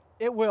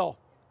 it will.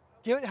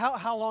 Give it,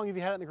 how long have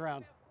you had it in the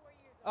ground?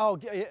 Oh,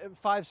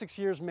 5, 6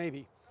 years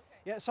maybe.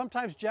 Yeah,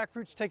 sometimes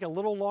jackfruits take a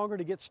little longer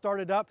to get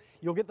started up.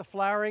 You'll get the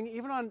flowering,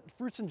 even on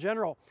fruits in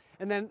general,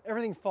 and then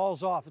everything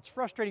falls off. It's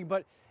frustrating,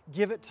 but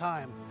give it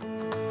time.